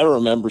 I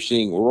remember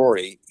seeing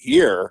Rory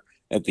here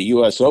at the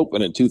U.S.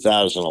 Open in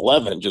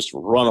 2011 just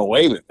run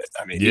away with it.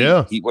 I mean,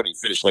 he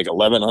finished like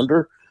 11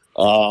 under.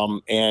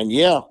 And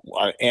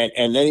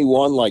then he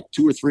won like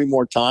 2 or 3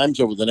 more times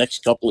over the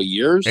next couple of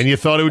years. And you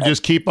thought it would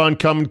just keep on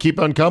coming.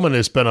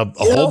 It's been a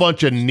whole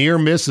bunch of near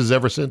misses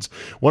ever since.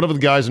 One of the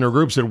guys in our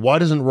group said, "Why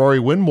doesn't Rory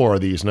win more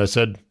of these?" And I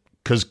said,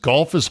 "Because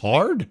golf is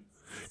hard.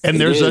 And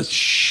there's a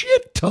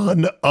shit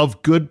ton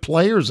of good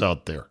players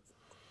out there."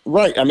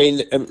 Right. I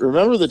mean,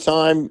 remember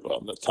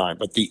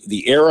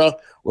the era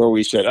where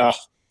we said,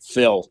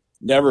 Phil,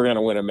 never going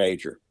to win a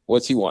major.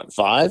 What's he won?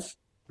 5?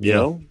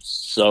 Yeah.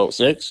 So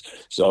 6.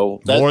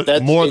 So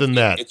that's more than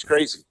that. It's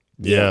crazy.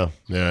 Yeah.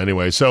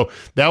 Anyway, so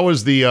that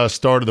was the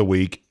start of the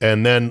week.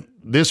 And then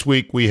this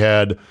week we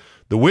had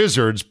the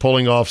Wizards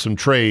pulling off some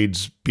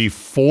trades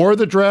before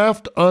the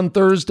draft on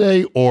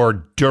Thursday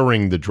or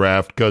during the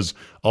draft. Because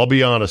I'll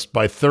be honest,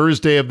 by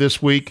Thursday of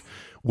this week,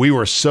 we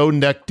were so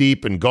neck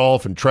deep in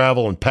golf and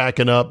travel and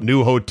packing up,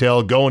 new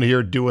hotel, going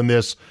here, doing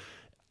this.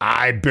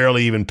 I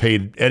barely even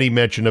paid any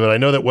mention of it. I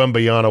know that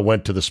Wembanyama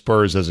went to the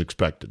Spurs as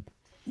expected.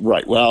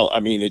 Right. Well, I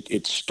mean,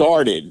 it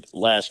started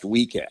last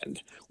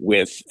weekend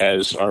with,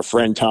 as our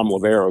friend Tom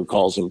Lavero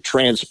calls him,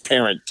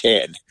 Transparent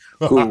Ted,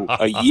 who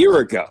a year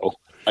ago,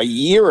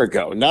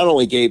 not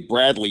only gave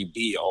Bradley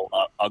Beal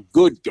a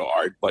good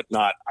guard, but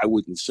not, I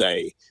wouldn't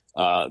say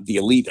the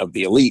elite of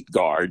the elite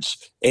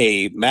guards,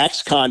 a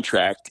max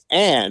contract,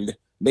 and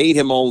made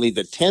him only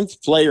the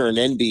 10th player in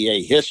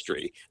NBA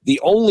history, the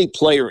only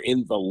player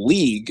in the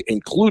league,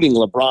 including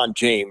LeBron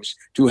James,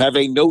 to have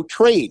a no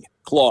trade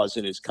clause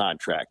in his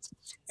contract.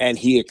 And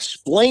he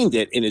explained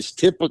it in his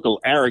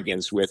typical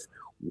arrogance with,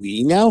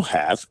 we now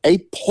have a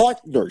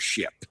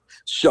partnership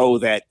so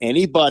that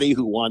anybody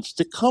who wants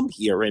to come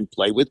here and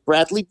play with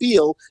Bradley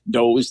Beal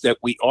knows that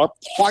we are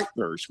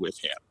partners with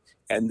him.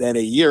 And then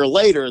a year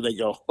later, they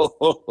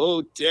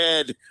go,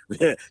 Ted,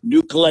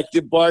 new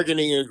collective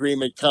bargaining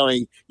agreement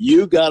coming.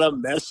 You got a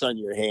mess on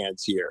your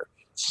hands here.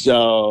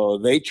 So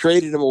they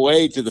traded him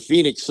away to the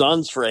Phoenix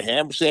Suns for a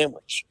ham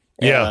sandwich.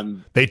 Yeah,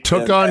 they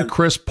took on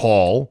Chris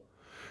Paul,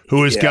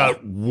 who has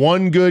got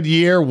one good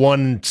year,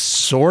 one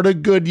sort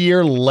of good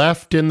year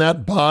left in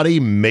that body,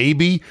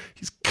 maybe.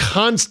 He's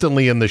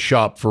constantly in the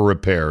shop for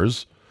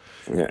repairs.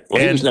 Yeah.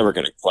 Well, he was never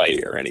going to play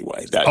here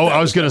anyway. I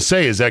was going to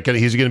say, he's going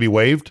to be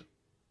waived?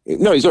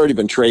 No, he's already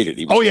been traded.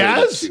 He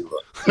has?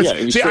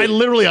 See, I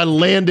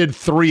landed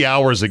 3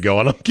 hours ago,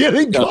 and I'm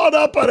getting caught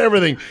up on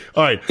everything.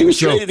 All right. He was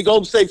traded to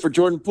Golden State for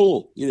Jordan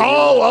Poole.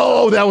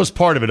 That was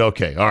part of it.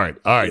 Okay. All right.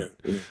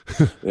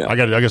 Yeah. I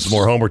got some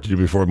more homework to do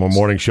before my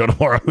morning show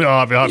tomorrow,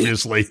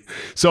 obviously.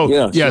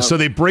 So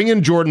they bring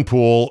in Jordan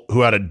Poole,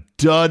 who had a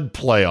dud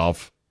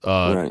playoff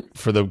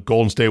for the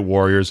Golden State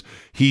Warriors.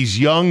 He's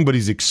young, but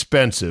he's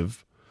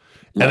expensive.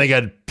 And they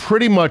got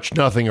pretty much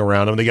nothing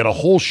around him. They got a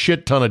whole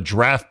shit ton of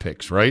draft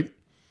picks, right?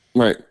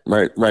 Right.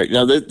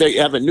 Now they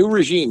have a new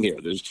regime here.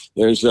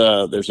 There's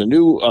a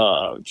new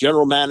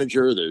general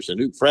manager. There's a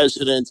new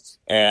president,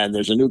 and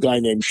there's a new guy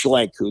named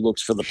Schlenk who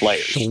looks for the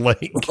players.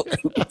 Schlenk.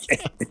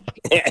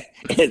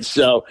 And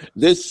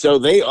so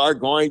they are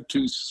going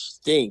to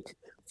stink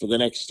for the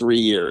next 3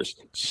 years.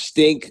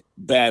 Stink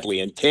badly.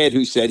 And Ted,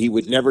 who said he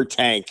would never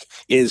tank,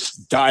 is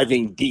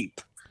diving deep.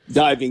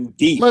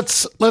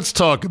 Let's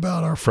talk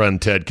about our friend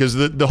Ted, because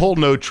the whole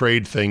no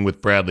trade thing with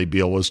Bradley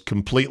Beal was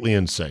completely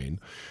insane.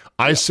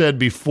 I said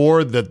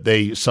before that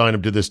they signed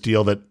him to this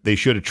deal that they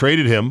should have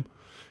traded him,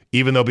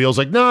 even though Beal's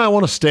like, no, I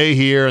want to stay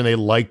here, and they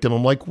liked him.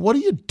 I'm like, what are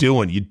you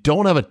doing? You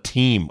don't have a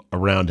team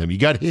around him. You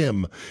got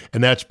him,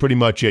 and that's pretty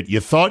much it.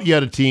 You thought you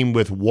had a team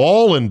with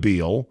Wall and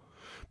Beal,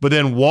 but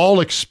then Wall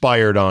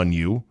expired on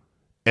you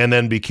and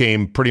then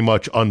became pretty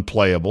much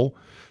unplayable.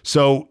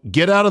 So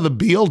get out of the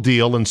Beal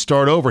deal and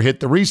start over,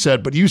 hit the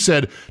reset. But you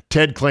said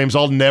Ted claims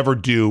I'll never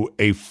do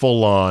a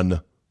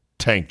full-on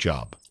tank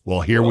job.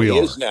 Well, here we are. He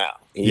is now.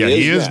 He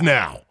is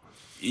now.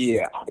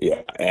 Yeah.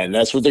 And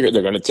that's what they're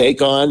going to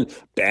take on,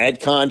 bad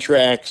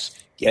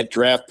contracts, get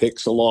draft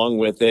picks along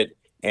with it.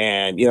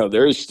 And,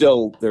 there's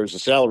a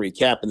salary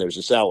cap and there's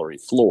a salary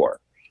floor.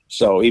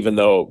 So even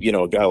though,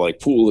 a guy like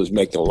Poole is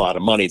making a lot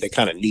of money, they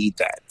kind of need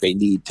that. They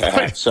need to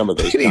have some of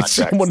those contracts.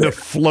 They need someone to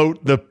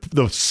float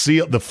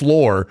the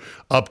floor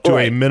up to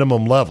a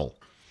minimum level.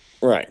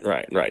 Right.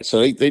 So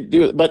they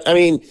do it. But, I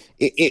mean,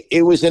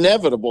 it was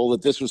inevitable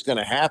that this was going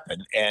to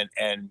happen. And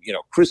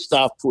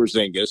Kristaps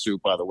Porzingis, who,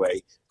 by the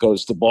way,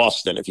 goes to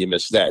Boston, if you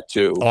missed that,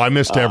 too. Oh, I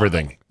missed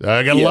everything.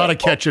 I got a lot of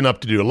catching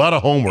up to do, a lot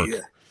of homework.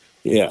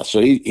 Yeah,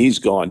 so he's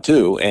gone,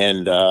 too.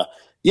 And,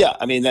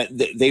 I mean, that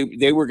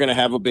they were going to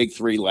have a big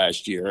three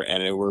last year,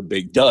 and they were a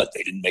big dud.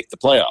 They didn't make the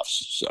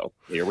playoffs, so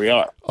here we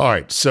are. All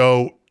right,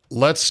 so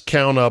let's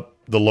count up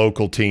the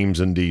local teams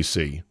in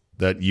D.C.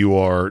 that you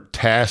are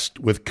tasked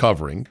with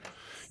covering.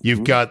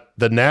 You've got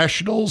the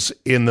Nationals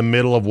in the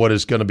middle of what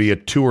is going to be a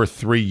 2 or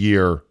 3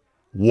 year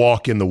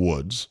walk in the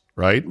woods,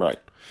 right? Right.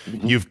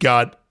 Mm-hmm. You've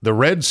got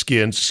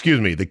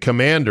the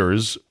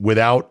Commanders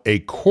without a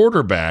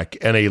quarterback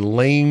and a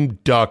lame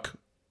duck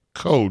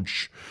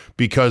coach,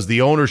 because the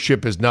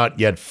ownership is not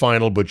yet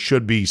final, but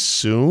should be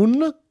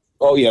soon.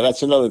 Oh, yeah,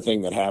 that's another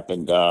thing that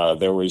happened.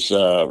 There was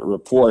a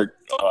report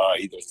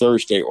either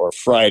Thursday or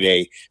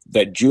Friday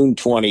that June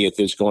 20th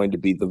is going to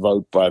be the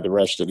vote by the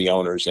rest of the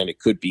owners, and it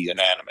could be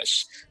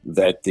unanimous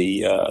that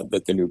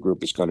the new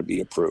group is going to be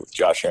approved.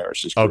 Josh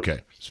Harris's group. Okay,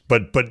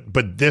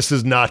 but this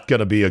is not going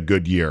to be a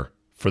good year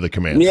for the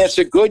Commanders. Yeah, it's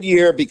a good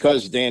year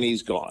because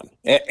Danny's gone.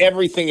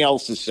 Everything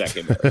else is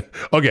secondary.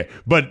 Okay,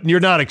 but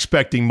you're not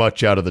expecting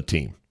much out of the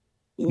team.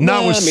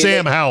 Not with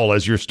Sam Howell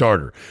as your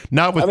starter.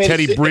 Not with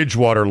Teddy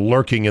Bridgewater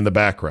lurking in the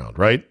background,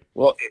 right?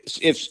 Well,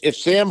 if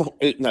Sam,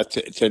 not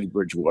Teddy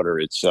Bridgewater,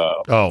 it's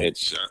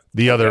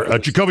the other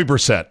Jacoby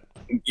Brissett.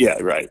 Yeah,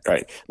 right.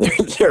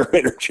 They're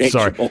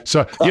interchangeable.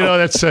 Sorry,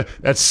 so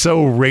that's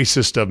so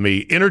racist of me.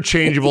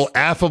 Interchangeable,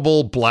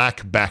 affable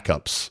black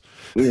backups.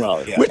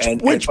 Well, yeah.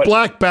 Which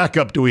black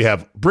backup do we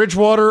have?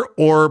 Bridgewater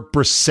or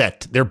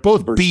Brissett? They're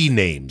both B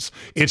names.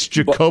 It's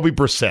Jacoby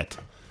Brissett.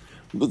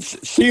 But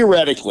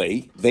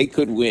theoretically, they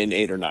could win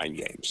 8 or 9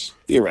 games.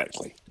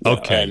 Theoretically,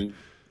 okay.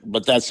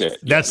 But that's it.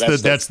 That's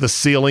the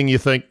ceiling, you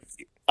think?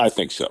 I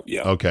think so.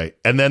 Yeah. Okay,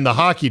 and then the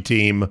hockey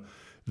team,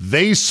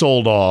 They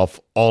sold off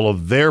all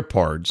of their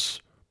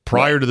parts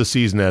prior to the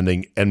season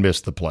ending and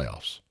missed the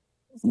playoffs.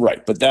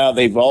 Right. But now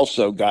they've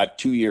also got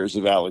 2 years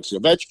of Alex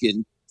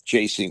Ovechkin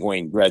chasing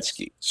Wayne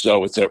Gretzky.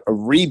 So it's a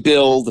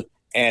rebuild,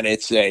 and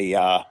it's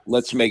a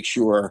let's make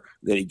sure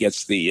that he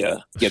gets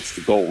the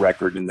goal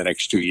record in the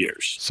next 2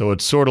 years. So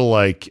it's sort of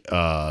like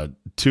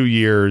 2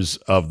 years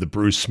of the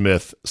Bruce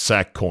Smith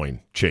sack coin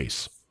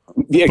chase.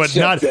 Yeah, but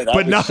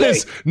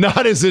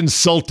not as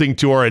insulting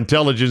to our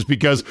intelligence,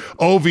 because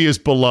Ovi is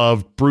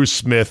beloved. Bruce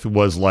Smith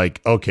was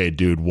like, okay,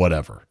 dude,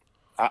 whatever.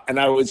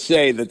 And I would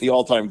say that the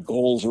all-time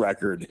goals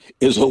record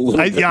is a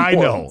little bit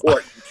more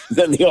important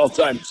than the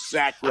all-time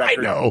sack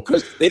record. I know.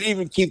 Because they didn't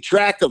even keep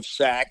track of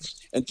sacks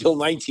until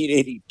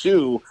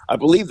 1982. I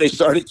believe they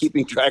started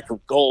keeping track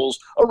of goals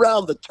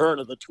around the turn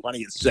of the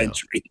 20th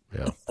century.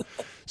 Yeah.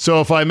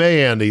 So if I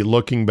may, Andy,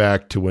 looking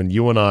back to when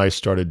you and I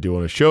started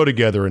doing a show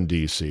together in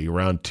D.C.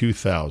 around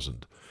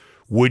 2000,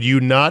 would you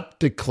not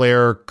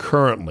declare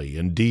currently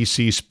in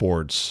D.C.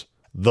 sports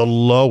the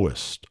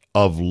lowest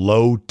of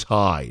low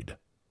tide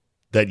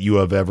that you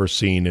have ever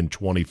seen in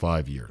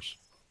 25 years?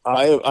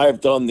 I've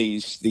done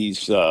these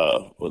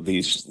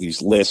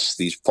lists,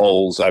 these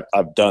polls.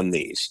 I've done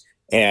these,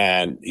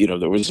 and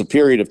there was a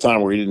period of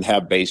time where we didn't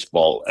have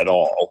baseball at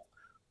all.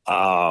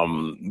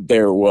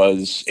 There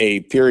was a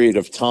period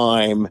of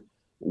time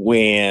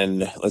when,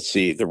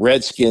 the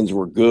Redskins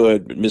were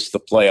good but missed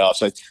the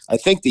playoffs. I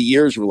think the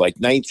years were like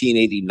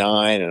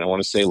 1989 and I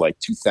want to say like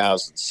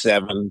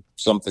 2007,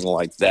 something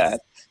like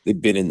that. They've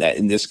been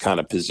in this kind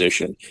of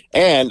position.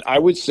 And I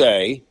would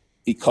say,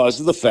 because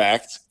of the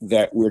fact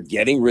that we're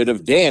getting rid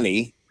of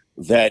Danny,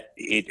 that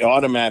it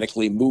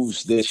automatically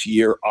moves this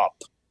year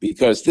up,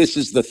 because this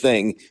is the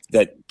thing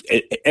that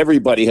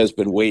everybody has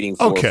been waiting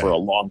for a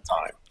long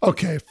time.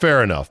 Okay,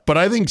 fair enough. But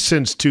I think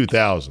since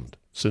 2000,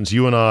 since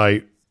you and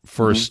I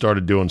first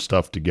started doing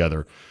stuff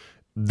together,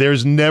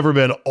 there's never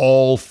been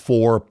all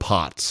four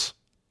pots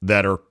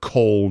that are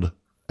cold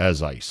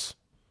as ice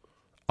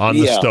on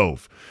the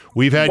stove.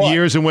 We've had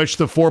years in which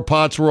the four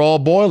pots were all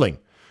boiling.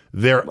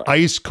 They're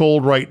ice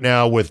cold right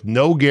now with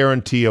no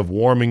guarantee of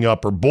warming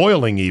up or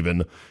boiling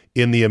even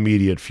in the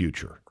immediate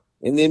future.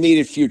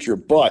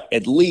 But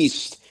at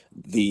least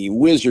the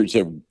Wizards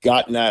have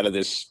gotten out of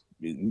this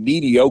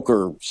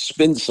mediocre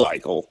spin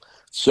cycle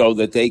so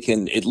that they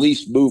can at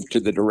least move to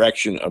the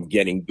direction of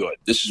getting good.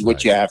 This is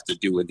what you have to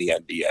do in the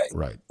NBA.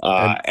 Right.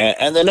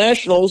 And the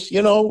Nationals,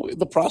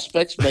 the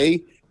prospects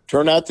may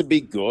turn out to be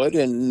good,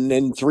 and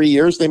in 3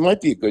 years they might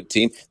be a good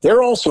team.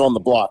 They're also on the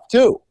block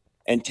too,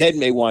 and Ted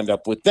may wind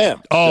up with them.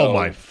 Oh,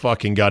 my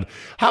fucking God.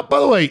 By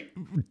the way,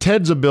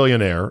 Ted's a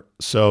billionaire,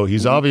 so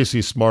he's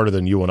obviously smarter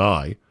than you and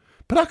I,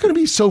 but how can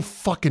he be so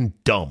fucking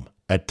dumb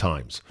at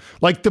times?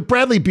 Like, the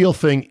Bradley Beal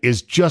thing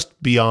is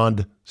just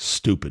beyond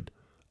stupid.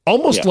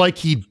 Almost like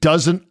he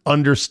doesn't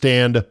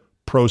understand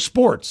pro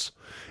sports.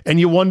 And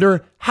you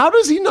wonder, how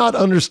does he not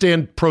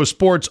understand pro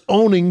sports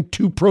owning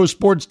two pro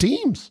sports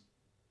teams?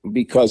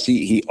 Because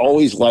he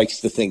always likes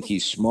to think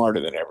he's smarter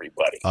than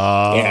everybody.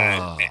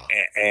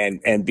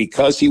 And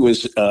because he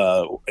was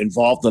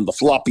involved in the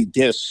floppy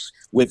disks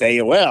with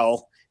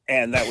AOL,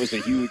 and that was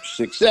a huge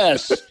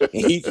success,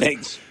 he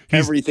thinks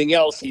everything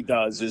else he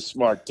does is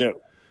smart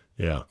too.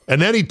 Yeah.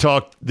 And then he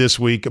talked this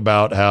week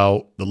about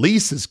how the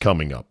lease is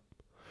coming up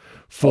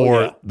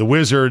for the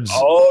Wizards.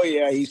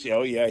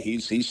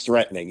 He's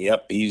threatening.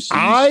 Yep.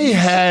 I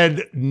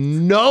had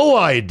no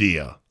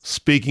idea,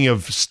 speaking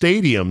of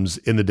stadiums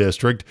in the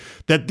district,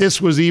 that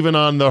this was even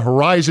on the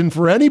horizon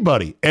for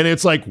anybody. And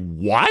it's like,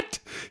 what?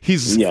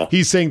 He's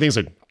saying things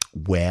like,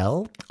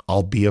 well,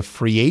 I'll be a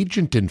free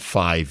agent in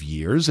 5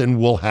 years and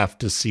we'll have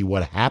to see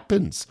what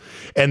happens.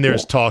 And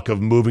there's talk of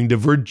moving to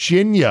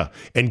Virginia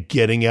and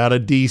getting out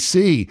of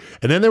D.C.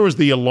 And then there was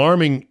the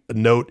alarming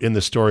note in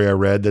the story I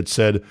read that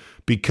said,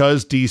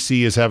 because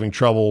D.C. is having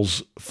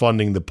troubles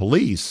funding the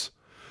police,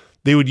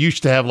 they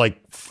used to have like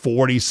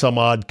 40 some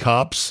odd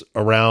cops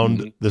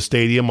around the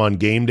stadium on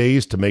game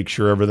days to make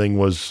sure everything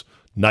was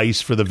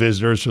nice for the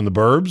visitors from the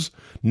burbs.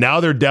 Now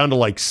they're down to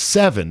like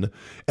 7,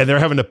 and they're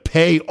having to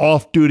pay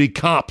off-duty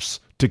cops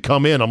to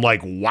come in. I'm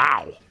like,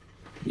 wow.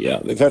 Yeah,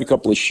 they've had a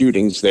couple of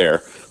shootings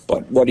there.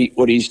 But what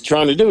he's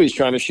trying to do, he's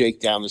trying to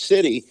shake down the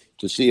city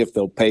to see if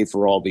they'll pay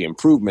for all the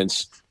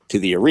improvements to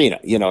the arena.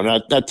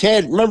 Now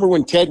Ted, remember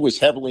when Ted was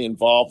heavily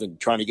involved in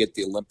trying to get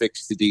the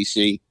Olympics to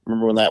DC?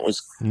 Remember when that was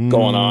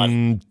going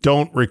on?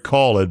 Don't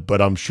recall it,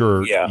 but I'm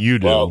sure you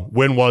do. Well,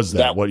 when was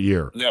that? What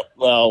year?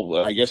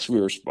 Well, I guess we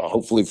were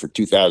hopefully for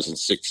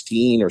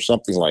 2016 or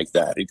something like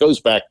that. It goes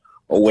back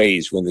a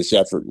ways when this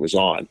effort was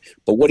on.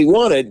 But what he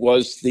wanted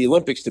was the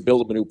Olympics to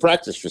build up a new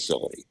practice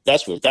facility.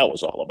 That's what that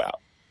was all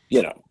about.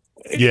 Yeah.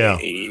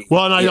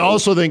 Well, and I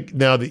also think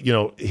now that,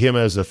 him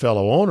as a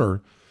fellow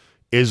owner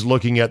is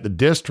looking at the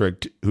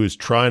district, who's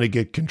trying to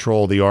get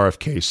control of the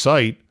RFK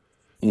site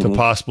to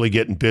possibly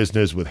get in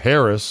business with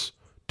Harris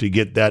to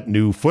get that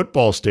new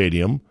football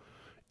stadium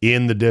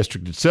in the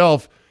district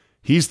itself.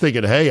 He's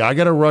thinking, hey, I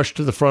got to rush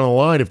to the front of the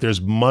line. If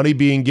there's money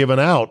being given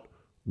out,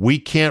 we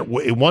can't.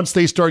 Once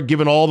they start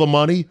giving all the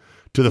money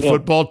to the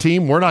football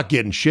team, we're not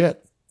getting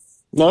shit.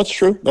 No, that's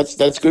true.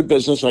 That's good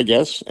business, I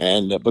guess.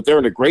 And but they're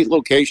in a great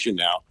location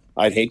now.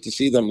 I'd hate to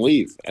see them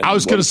leave. And I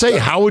was going to say,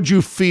 how would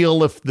you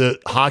feel if the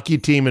hockey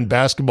team and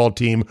basketball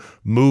team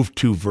moved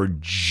to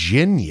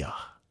Virginia?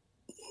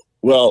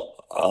 Well,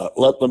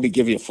 let me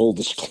give you a full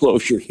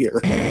disclosure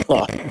here.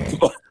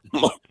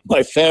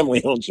 My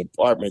family owns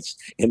apartments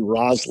in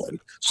Roslyn,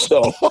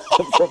 so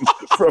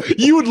from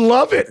you would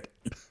love it.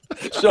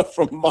 So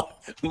from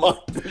my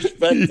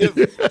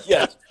perspective,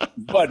 yes,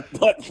 but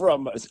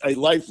from a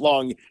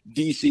lifelong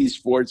DC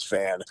sports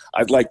fan,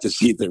 I'd like to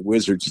see the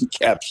Wizards and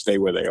Caps stay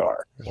where they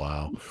are.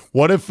 Wow.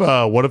 What if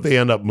they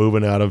end up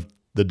moving out of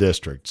the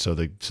district? So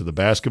the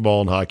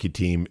basketball and hockey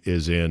team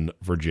is in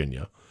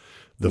Virginia.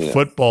 The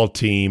football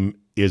team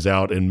is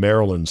out in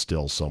Maryland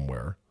still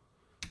somewhere.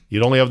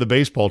 You'd only have the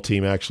baseball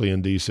team actually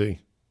in DC.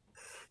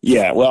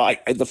 Yeah, well,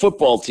 the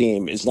football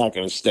team is not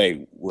going to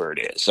stay where it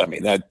is. I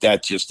mean,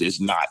 that just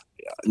is not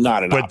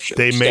an option.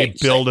 But they may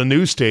build a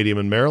new stadium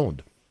in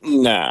Maryland.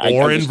 Nah,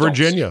 or in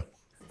Virginia.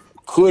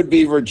 Could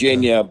be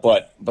Virginia,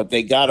 but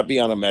they got to be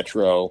on a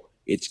metro.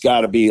 It's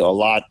got to be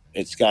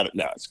it's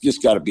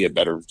just got to be a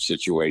better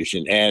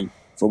situation. And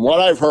from what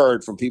I've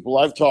heard from people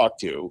I've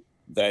talked to,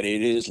 that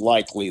it is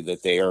likely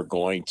that they are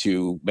going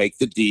to make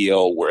the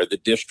deal where the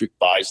district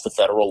buys the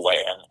federal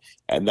land,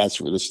 and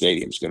that's where the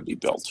stadium is going to be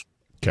built.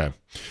 Okay.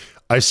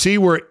 I see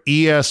where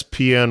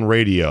ESPN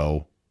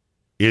Radio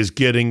is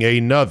getting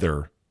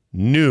another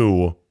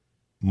new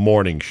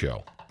morning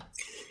show.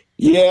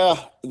 Yeah,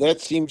 that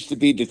seems to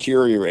be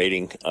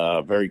deteriorating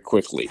very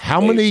quickly. How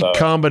many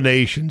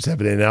combinations have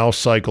they now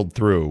cycled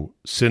through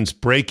since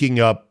breaking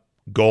up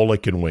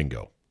Golic and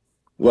Wingo?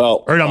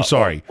 Well, I'm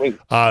sorry,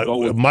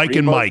 Mike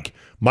and Mike.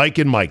 Mike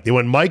and Mike. They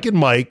went Mike and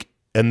Mike,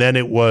 and then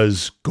it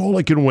was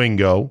Golic and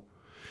Wingo,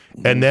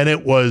 and then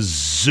it was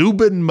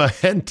Zubin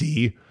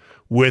Mehenti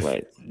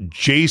with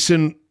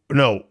Jason.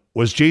 No,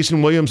 was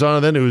Jason Williams on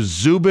it then? It was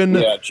Zubin.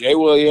 Yeah, Jay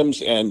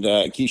Williams and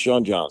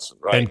Keyshawn Johnson,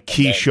 right? And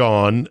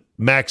Keyshawn.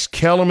 Max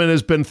Kellerman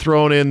has been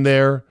thrown in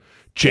there.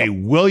 Jay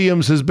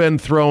Williams has been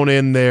thrown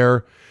in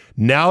there.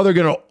 Now they're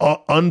going to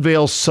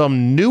unveil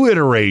some new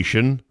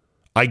iteration,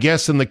 I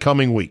guess, in the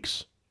coming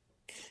weeks.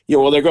 Yeah,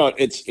 well, they're going.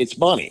 It's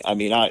money. I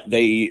mean,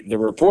 the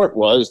report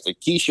was that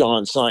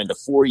Keyshawn signed a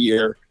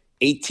 4-year,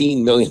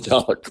 $18 million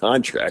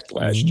contract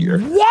last year.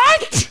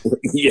 What?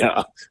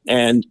 Yeah,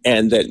 and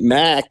that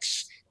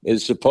Max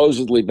is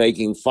supposedly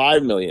making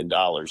 $5 million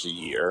a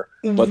year.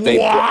 But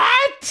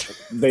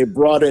they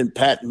brought in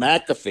Pat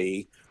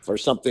McAfee for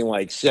something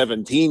like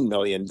 $17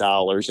 million,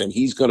 and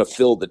he's going to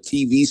fill the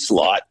TV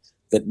slot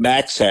that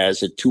Max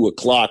has at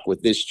 2:00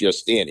 with This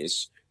Just In.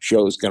 His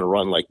show is going to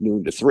run like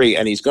noon to 3,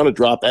 and he's going to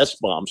drop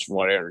S-bombs from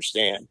what I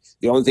understand.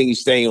 The only thing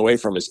he's staying away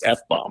from is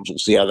F-bombs. We'll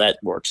see how that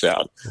works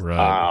out.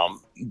 Right.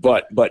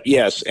 But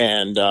yes,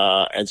 and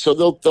so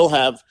they'll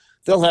have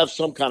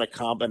some kind of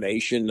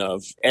combination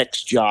of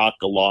ex-jock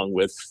along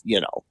with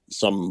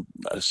some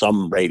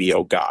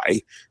radio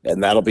guy,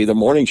 and that'll be the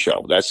morning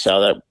show. That's how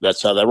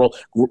that rolls.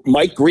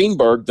 Mike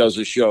Greenberg does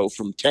a show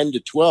from 10 to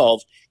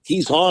 12.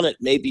 He's on it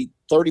maybe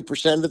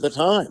 30% of the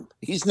time.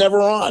 He's never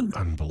on.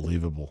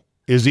 Unbelievable.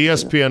 Is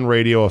ESPN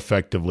Radio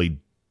effectively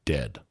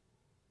dead?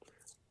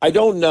 I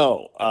don't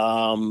know.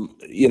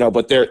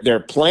 But their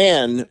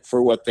plan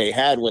for what they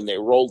had when they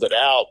rolled it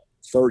out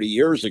 30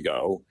 years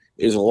ago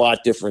is a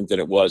lot different than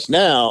it was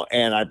now.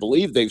 And I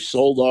believe they've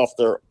sold off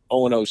their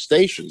O&O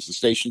stations, the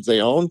stations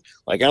they own.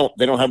 Like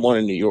they don't have one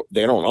in New York.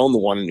 They don't own the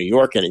one in New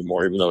York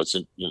anymore, even though it's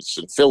an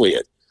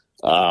affiliate.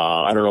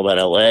 I don't know about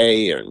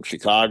LA and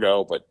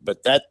Chicago,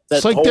 but that's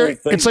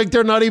it's like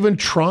they're not even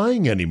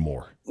trying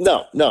anymore.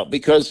 No,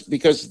 because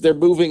they're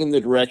moving in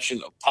the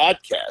direction of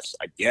podcasts,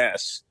 I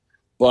guess.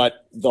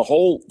 But the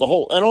whole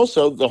and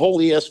also the whole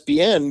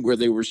ESPN, where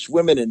they were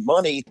swimming in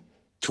money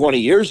 20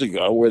 years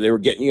ago, where they were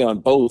getting you on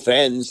both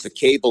ends, the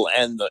cable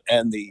and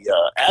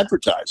the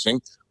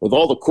advertising, with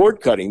all the cord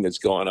cutting that's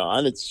going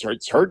on, it's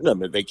hurting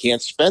them, and they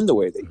can't spend the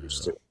way they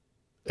used to.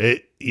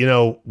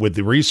 With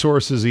the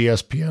resources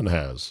ESPN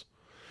has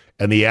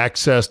and the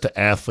access to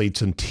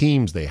athletes and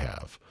teams they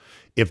have,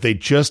 if they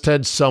just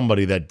had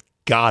somebody that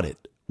got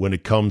it when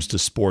it comes to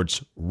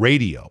sports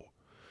radio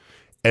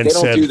and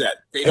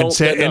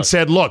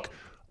said, look,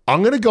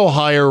 I'm going to go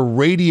hire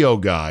radio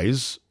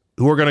guys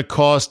who are going to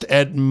cost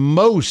at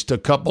most a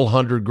couple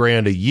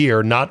 $100,000 a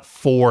year, not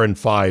 $4 and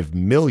 $5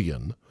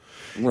 million.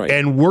 Right.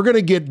 And we're going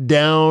to get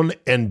down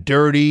and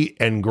dirty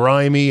and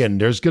grimy, and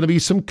there's going to be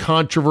some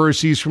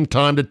controversies from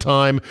time to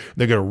time.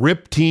 They're going to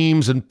rip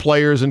teams and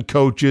players and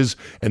coaches,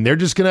 and they're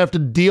just going to have to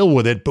deal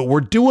with it. But we're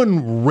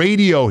doing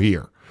radio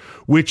here,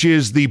 which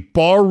is the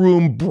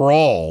barroom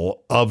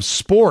brawl of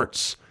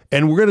sports.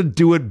 And we're going to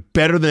do it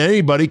better than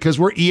anybody because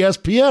we're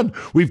ESPN.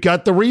 We've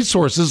got the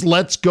resources.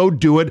 Let's go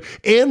do it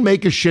and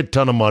make a shit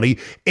ton of money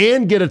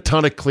and get a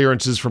ton of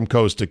clearances from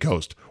coast to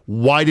coast.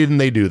 Why didn't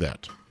they do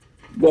that?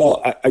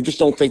 Well, I just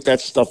don't think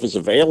that stuff is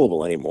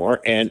available anymore.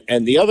 And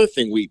the other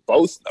thing we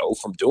both know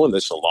from doing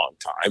this a long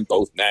time,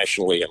 both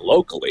nationally and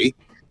locally,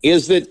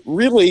 is that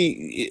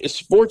really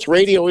sports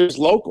radio is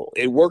local.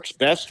 It works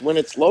best when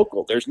it's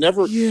local. There's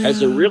never, has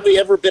there really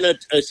ever been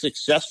a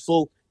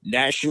successful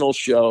national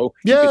show?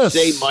 Yes. You could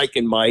say Mike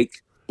and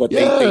Mike, but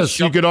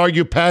you could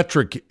argue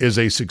Patrick is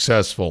a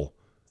successful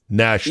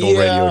national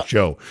radio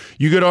show.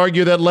 You could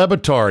argue that Le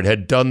Batard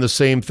had done the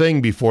same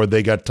thing before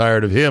they got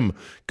tired of him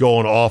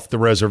going off the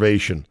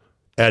reservation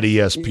at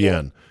ESPN.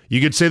 Yeah. You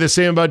could say the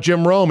same about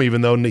Jim Rome,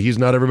 even though he's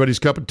not everybody's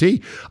cup of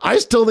tea. I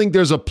still think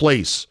there's a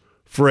place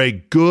for a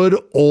good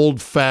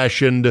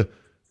old-fashioned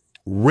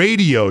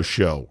radio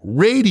show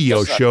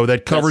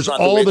that covers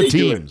all the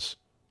teams.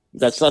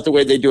 That's not the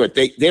way they do it.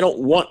 They don't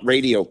want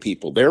radio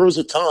people. There was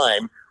a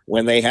time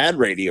when they had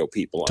radio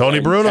people. Tony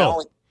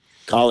Bruno.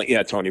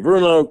 Tony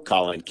Bruno,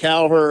 Colin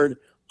Cowherd.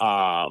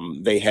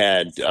 They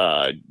had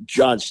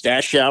John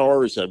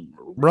Stashower, is a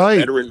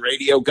veteran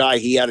radio guy.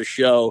 He had a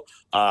show.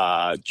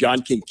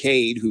 John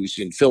Kincaid, who's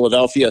in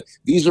Philadelphia.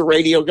 These are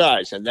radio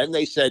guys. And then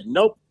they said,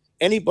 nope,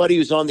 anybody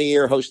who's on the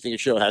air hosting a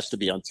show has to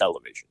be on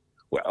television.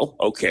 Well,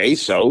 okay,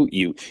 so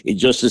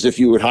just as if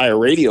you would hire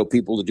radio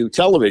people to do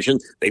television,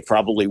 they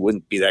probably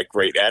wouldn't be that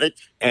great at it.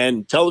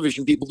 And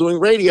television people doing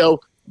radio,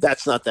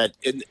 that's not that,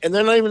 and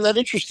they're not even that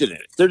interested in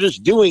it. They're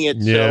just doing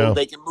it so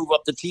they can move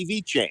up the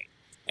TV chain.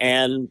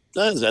 And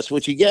that's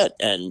what you get.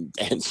 And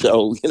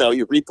so,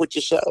 you reap what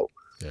you sow.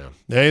 Yeah.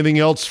 Anything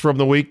else from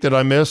the week that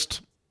I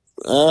missed?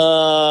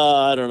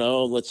 I don't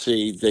know. Let's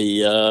see.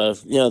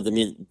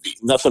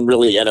 Nothing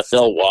really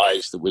NFL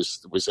wise that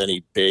was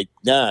any big.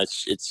 Nah,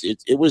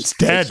 it was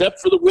dead. Except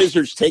for the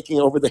Wizards taking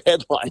over the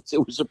headlines.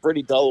 It was a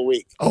pretty dull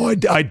week. Oh,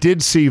 I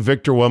did see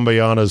Victor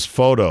Wembanyama's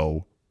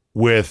photo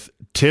with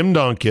Tim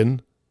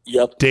Duncan,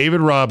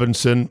 David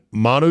Robinson,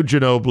 Manu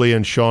Ginobili,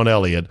 and Sean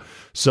Elliott,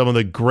 some of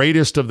the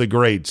greatest of the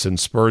greats in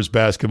Spurs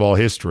basketball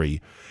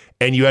history.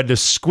 And you had to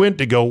squint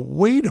to go,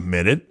 wait a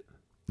minute.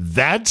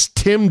 That's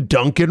Tim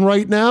Duncan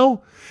right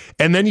now?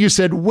 And then you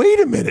said, wait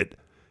a minute.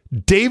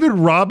 David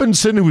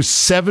Robinson, who's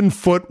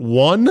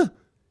 7'1",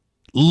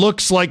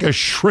 looks like a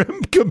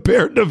shrimp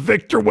compared to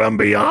Victor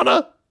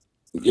Wembanyama?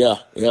 Yeah.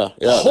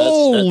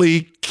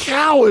 Holy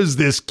cow, is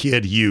this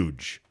kid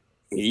huge?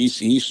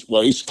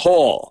 He's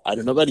tall. I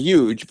don't know about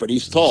huge, but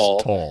he's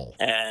tall.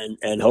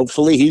 And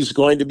hopefully he's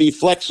going to be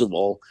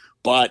flexible.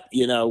 But,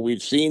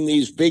 we've seen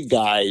these big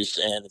guys,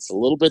 and it's a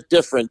little bit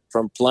different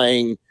from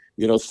playing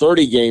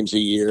 30 games a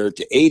year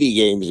to 80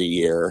 games a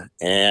year,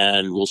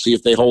 and we'll see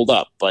if they hold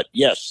up. But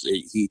yes,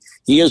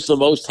 he is the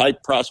most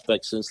hyped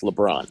prospect since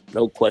LeBron.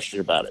 No question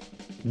about it.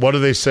 What do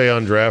they say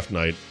on draft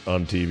night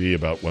on TV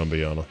about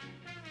Wembanyama?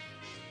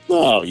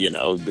 Oh,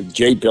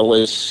 Jay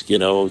Billis,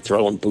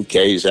 throwing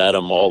bouquets at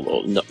him.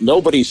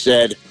 Nobody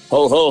said,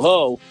 ho, ho,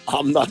 ho,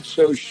 I'm not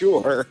so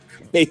sure.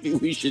 Maybe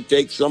we should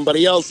take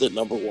somebody else at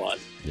number one.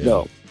 Yeah.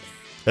 No.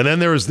 And then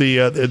there was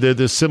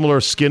the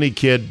similar skinny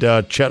kid,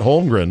 Chet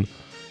Holmgren,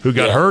 who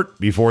got hurt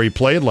before he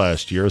played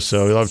last year.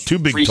 So he'll have two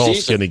big, tall,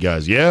 skinny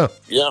guys. Yeah.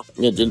 Yeah,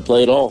 didn't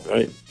play at all,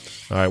 right?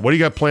 All right, what do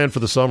you got planned for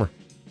the summer?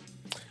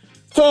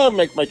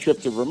 Make my trip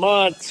to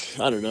Vermont.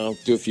 I don't know,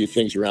 do a few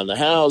things around the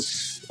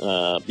house,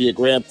 be a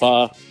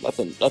grandpa.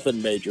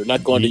 Nothing major.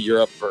 Not going to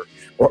Europe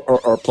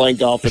or playing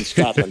golf in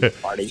Scotland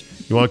party.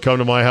 You want to come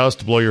to my house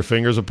to blow your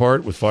fingers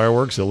apart with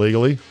fireworks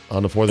illegally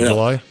on the 4th of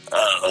July?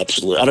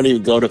 Absolutely. I don't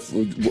even go to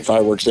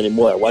fireworks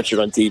anymore. I watch it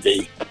on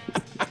TV.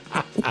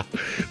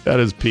 That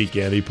is peak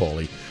Andy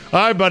Poley.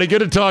 All right, buddy. Good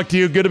to talk to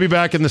you. Good to be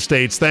back in the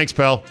States. Thanks,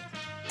 pal.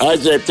 All right,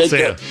 Zay. Take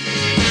care.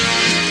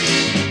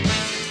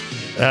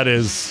 That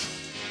is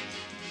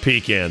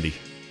peak Andy.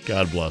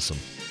 God bless him.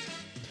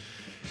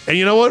 And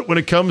you know what? When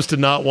it comes to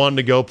not wanting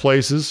to go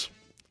places,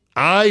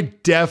 I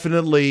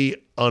definitely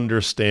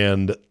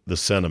understand the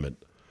sentiment.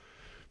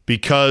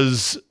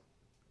 Because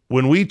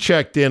when we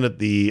checked in at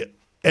the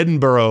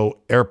Edinburgh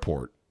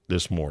airport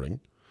this morning,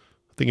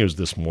 I think it was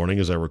this morning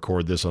as I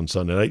record this on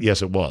Sunday night.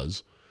 Yes, it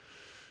was.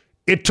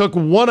 It took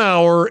 1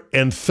 hour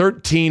and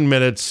 13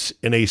 minutes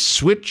in a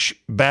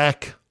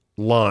switchback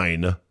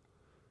line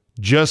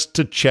just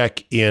to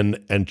check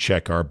in and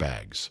check our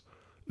bags.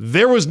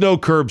 There was no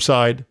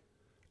curbside.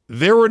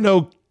 There were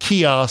no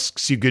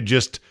kiosks. You could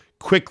just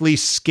quickly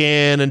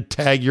scan and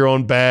tag your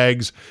own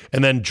bags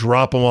and then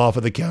drop them off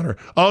at the counter.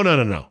 Oh,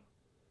 no.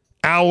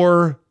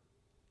 Hour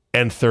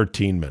and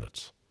 13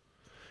 minutes.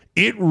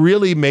 It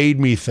really made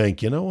me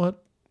think, you know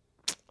what?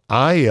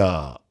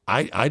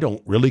 I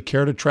don't really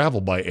care to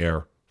travel by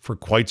air for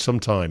quite some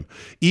time,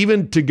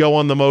 even to go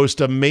on the most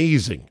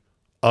amazing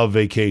of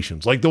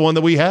vacations, like the one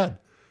that we had.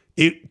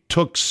 It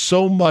took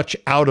so much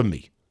out of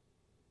me.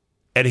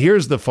 And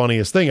here's the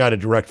funniest thing. I had a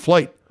direct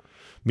flight,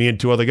 me and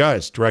two other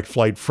guys, direct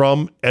flight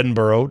from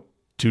Edinburgh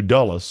to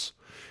Dulles,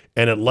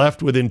 and it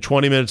left within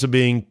 20 minutes of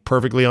being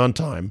perfectly on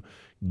time,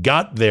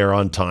 got there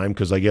on time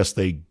because I guess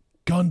they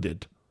gunned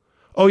it.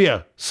 Oh,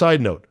 yeah,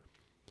 side note.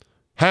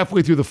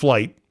 Halfway through the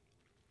flight,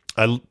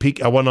 I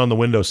went on the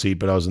window seat,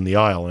 but I was in the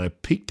aisle, and I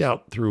peeked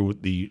out through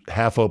the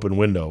half-open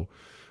window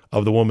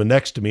of the woman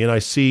next to me, and I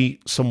see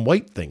some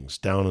white things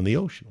down in the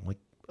ocean. I'm like,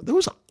 are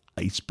those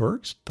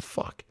icebergs? What the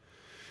fuck?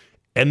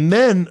 And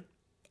then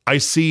I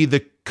see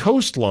the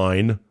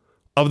coastline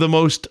of the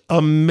most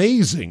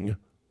amazing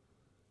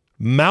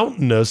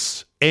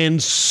mountainous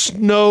and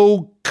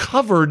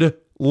snow-covered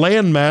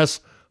landmass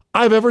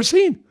I've ever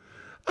seen.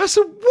 I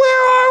said,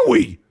 where are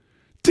we?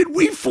 Did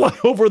we fly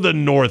over the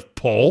North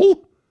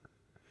Pole?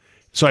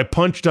 So I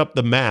punched up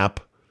the map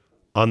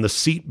on the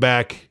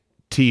seatback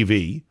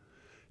TV,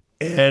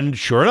 and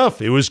sure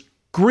enough, it was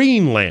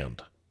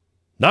Greenland,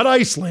 not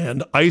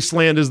Iceland.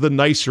 Iceland is the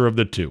nicer of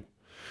the two.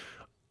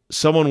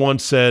 Someone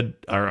once said,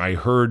 or I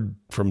heard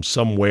from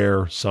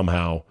somewhere,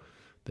 somehow,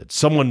 that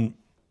someone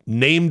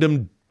named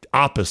them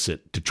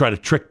opposite to try to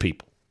trick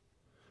people.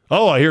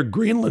 Oh, I hear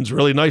Greenland's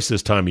really nice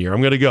this time of year.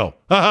 I'm going to go.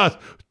 Haha,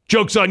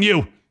 joke's on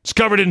you. It's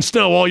covered in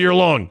snow all year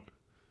long.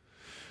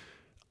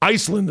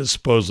 Iceland is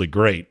supposedly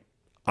great.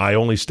 I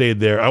only stayed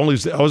there. I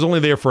was only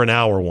there for an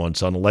hour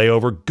once on a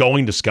layover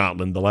going to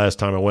Scotland the last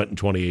time I went in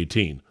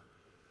 2018.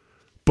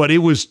 But it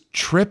was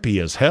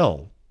trippy as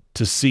hell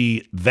to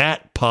see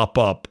that pop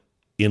up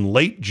in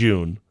late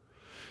June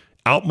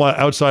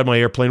outside my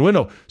airplane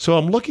window. So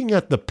I'm looking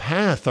at the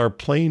path our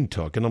plane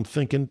took, and I'm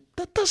thinking,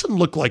 that doesn't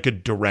look like a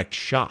direct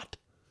shot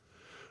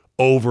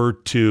over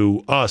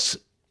to us.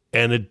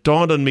 And it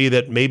dawned on me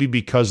that maybe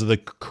because of the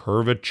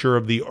curvature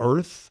of the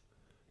Earth,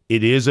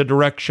 it is a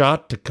direct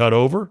shot to cut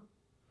over.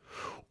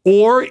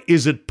 Or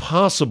is it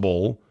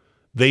possible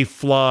they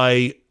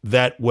fly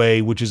that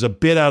way, which is a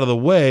bit out of the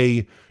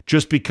way,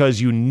 just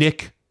because you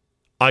nick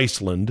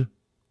Iceland,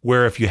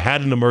 where if you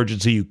had an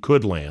emergency, you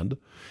could land.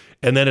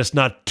 And then it's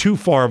not too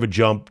far of a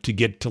jump to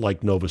get to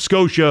like Nova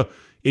Scotia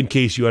in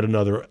case you had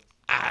another.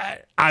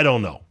 I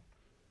don't know.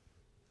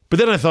 But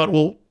then I thought,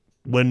 well,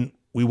 when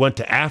we went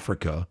to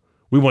Africa,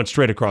 we went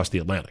straight across the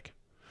Atlantic.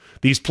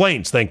 These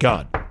planes, thank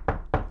God,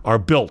 are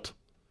built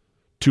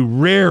to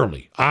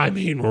rarely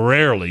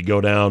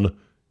go down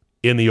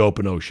in the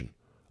open ocean.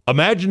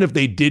 Imagine if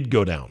they did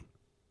go down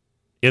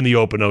in the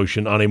open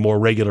ocean on a more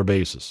regular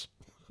basis.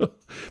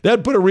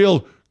 That'd put a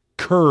real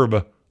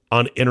curb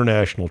on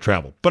international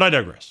travel. But I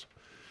digress.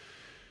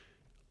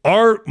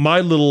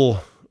 My little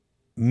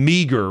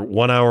meager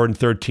 1 hour and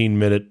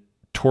 13-minute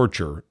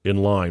torture in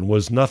line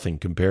was nothing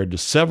compared to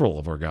several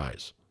of our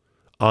guys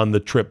on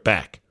the trip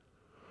back.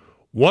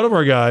 One of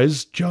our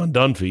guys, John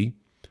Dunphy,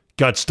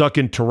 got stuck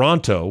in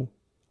Toronto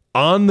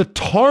on the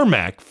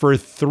tarmac for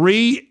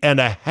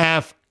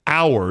 3.5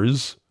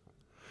 hours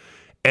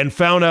and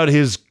found out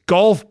his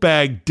golf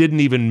bag didn't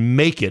even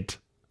make it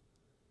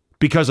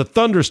because of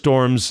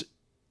thunderstorms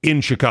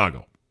in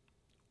Chicago.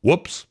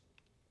 Whoops.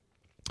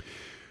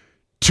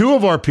 2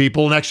 of our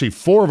people, and actually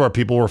 4 of our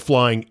people, were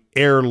flying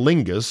Aer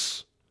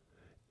Lingus,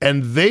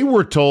 and they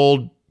were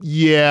told,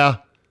 they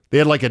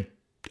had like a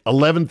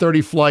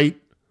 11:30 flight.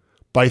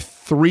 By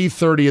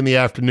 3:30 in the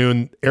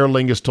afternoon, Aer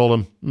Lingus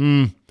told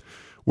them,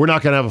 we're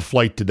not going to have a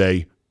flight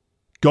today.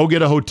 Go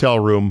get a hotel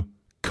room.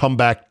 Come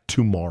back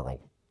tomorrow.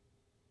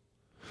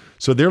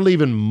 So they're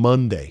leaving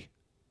Monday.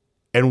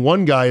 And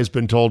one guy has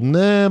been told,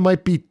 it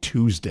might be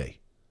Tuesday.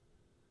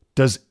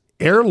 Does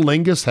Aer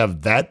Lingus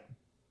have that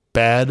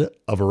bad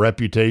of a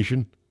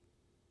reputation?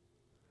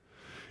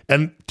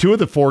 And 2 of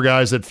the 4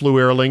 guys that flew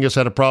Aer Lingus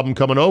had a problem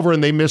coming over,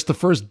 and they missed the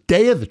first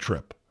day of the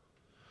trip.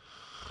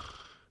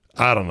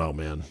 I don't know,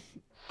 man.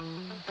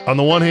 On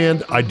the one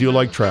hand, I do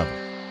like travel.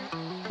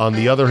 On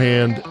the other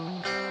hand,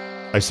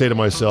 I say to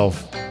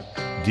myself,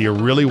 do you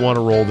really want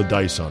to roll the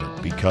dice on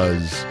it?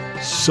 Because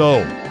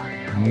so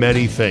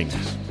many things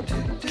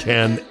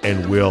can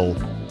and will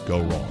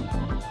go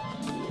wrong.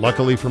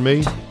 Luckily for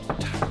me,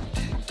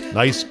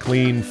 nice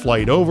clean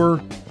flight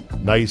over,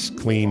 nice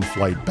clean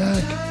flight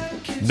back,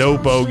 no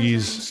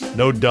bogeys,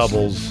 no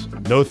doubles,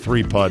 no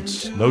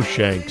 3-putts, no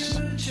shanks,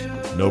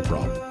 no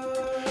problem.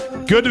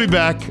 Good to be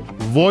back.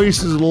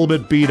 Voice is a little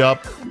bit beat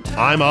up.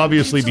 I'm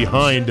obviously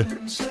behind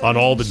on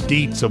all the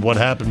deets of what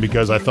happened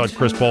because I thought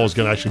Chris Paul was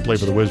going to actually play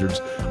for the Wizards.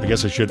 I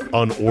guess I should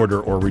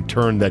unorder or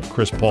return that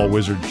Chris Paul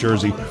Wizards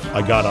jersey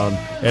I got on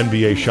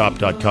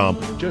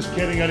NBAshop.com. Just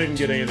kidding, I didn't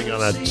get anything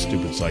on that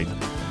stupid site.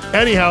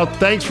 Anyhow,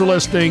 thanks for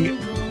listening.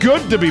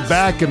 Good to be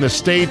back in the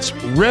States,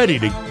 ready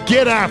to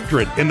get after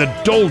it in the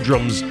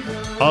doldrums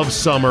of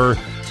summer.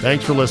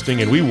 Thanks for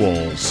listening, and we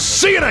will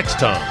see you next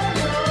time.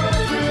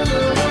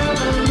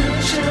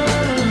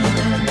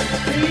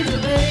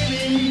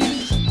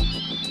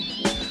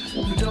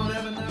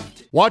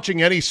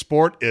 Watching any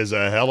sport is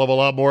a hell of a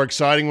lot more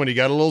exciting when you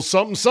got a little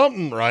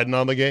something riding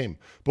on the game.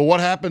 But what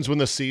happens when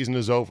the season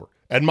is over?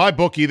 At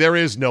MyBookie, there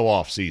is no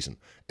off-season.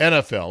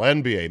 NFL,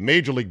 NBA,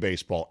 Major League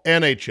Baseball,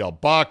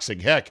 NHL, boxing,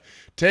 heck,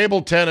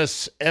 table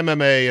tennis,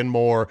 MMA, and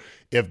more.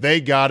 If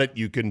they got it,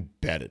 you can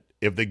bet it.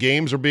 If the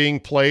games are being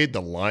played,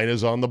 the line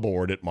is on the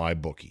board at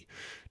MyBookie.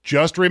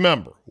 Just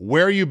remember,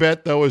 where you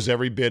bet, though, is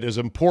every bit as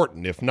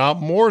important, if not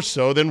more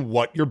so, than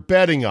what you're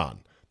betting on.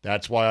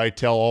 That's why I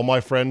tell all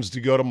my friends to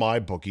go to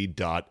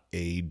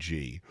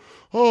mybookie.ag.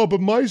 Oh,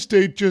 but my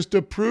state just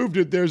approved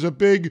it. There's a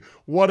big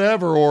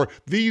whatever, or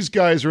these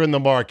guys are in the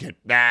market.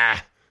 Nah,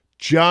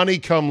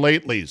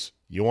 Johnny-come-latelys.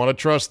 You want to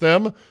trust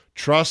them?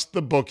 Trust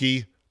the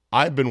bookie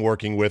I've been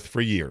working with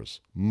for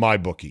years,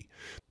 MyBookie.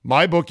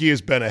 MyBookie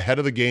has been ahead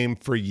of the game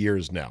for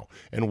years now.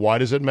 And why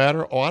does it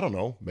matter? Oh, I don't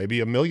know, maybe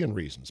a million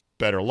reasons.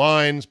 Better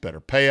lines,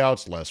 better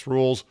payouts, less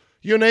rules,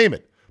 you name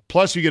it.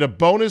 Plus, you get a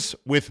bonus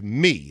with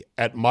me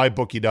at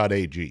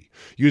mybookie.ag.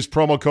 Use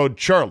promo code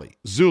Charlie,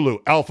 Zulu,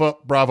 Alpha,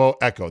 Bravo,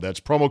 Echo.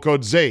 That's promo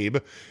code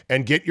ZABE,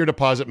 and get your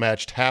deposit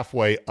matched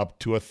halfway up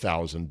to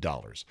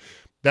 $1,000.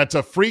 That's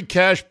a free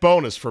cash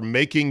bonus for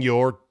making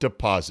your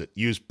deposit.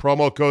 Use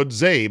promo code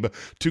ZABE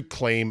to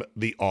claim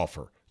the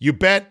offer. You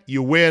bet,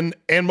 you win,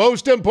 and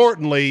most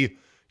importantly,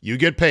 you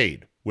get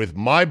paid with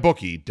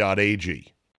mybookie.ag.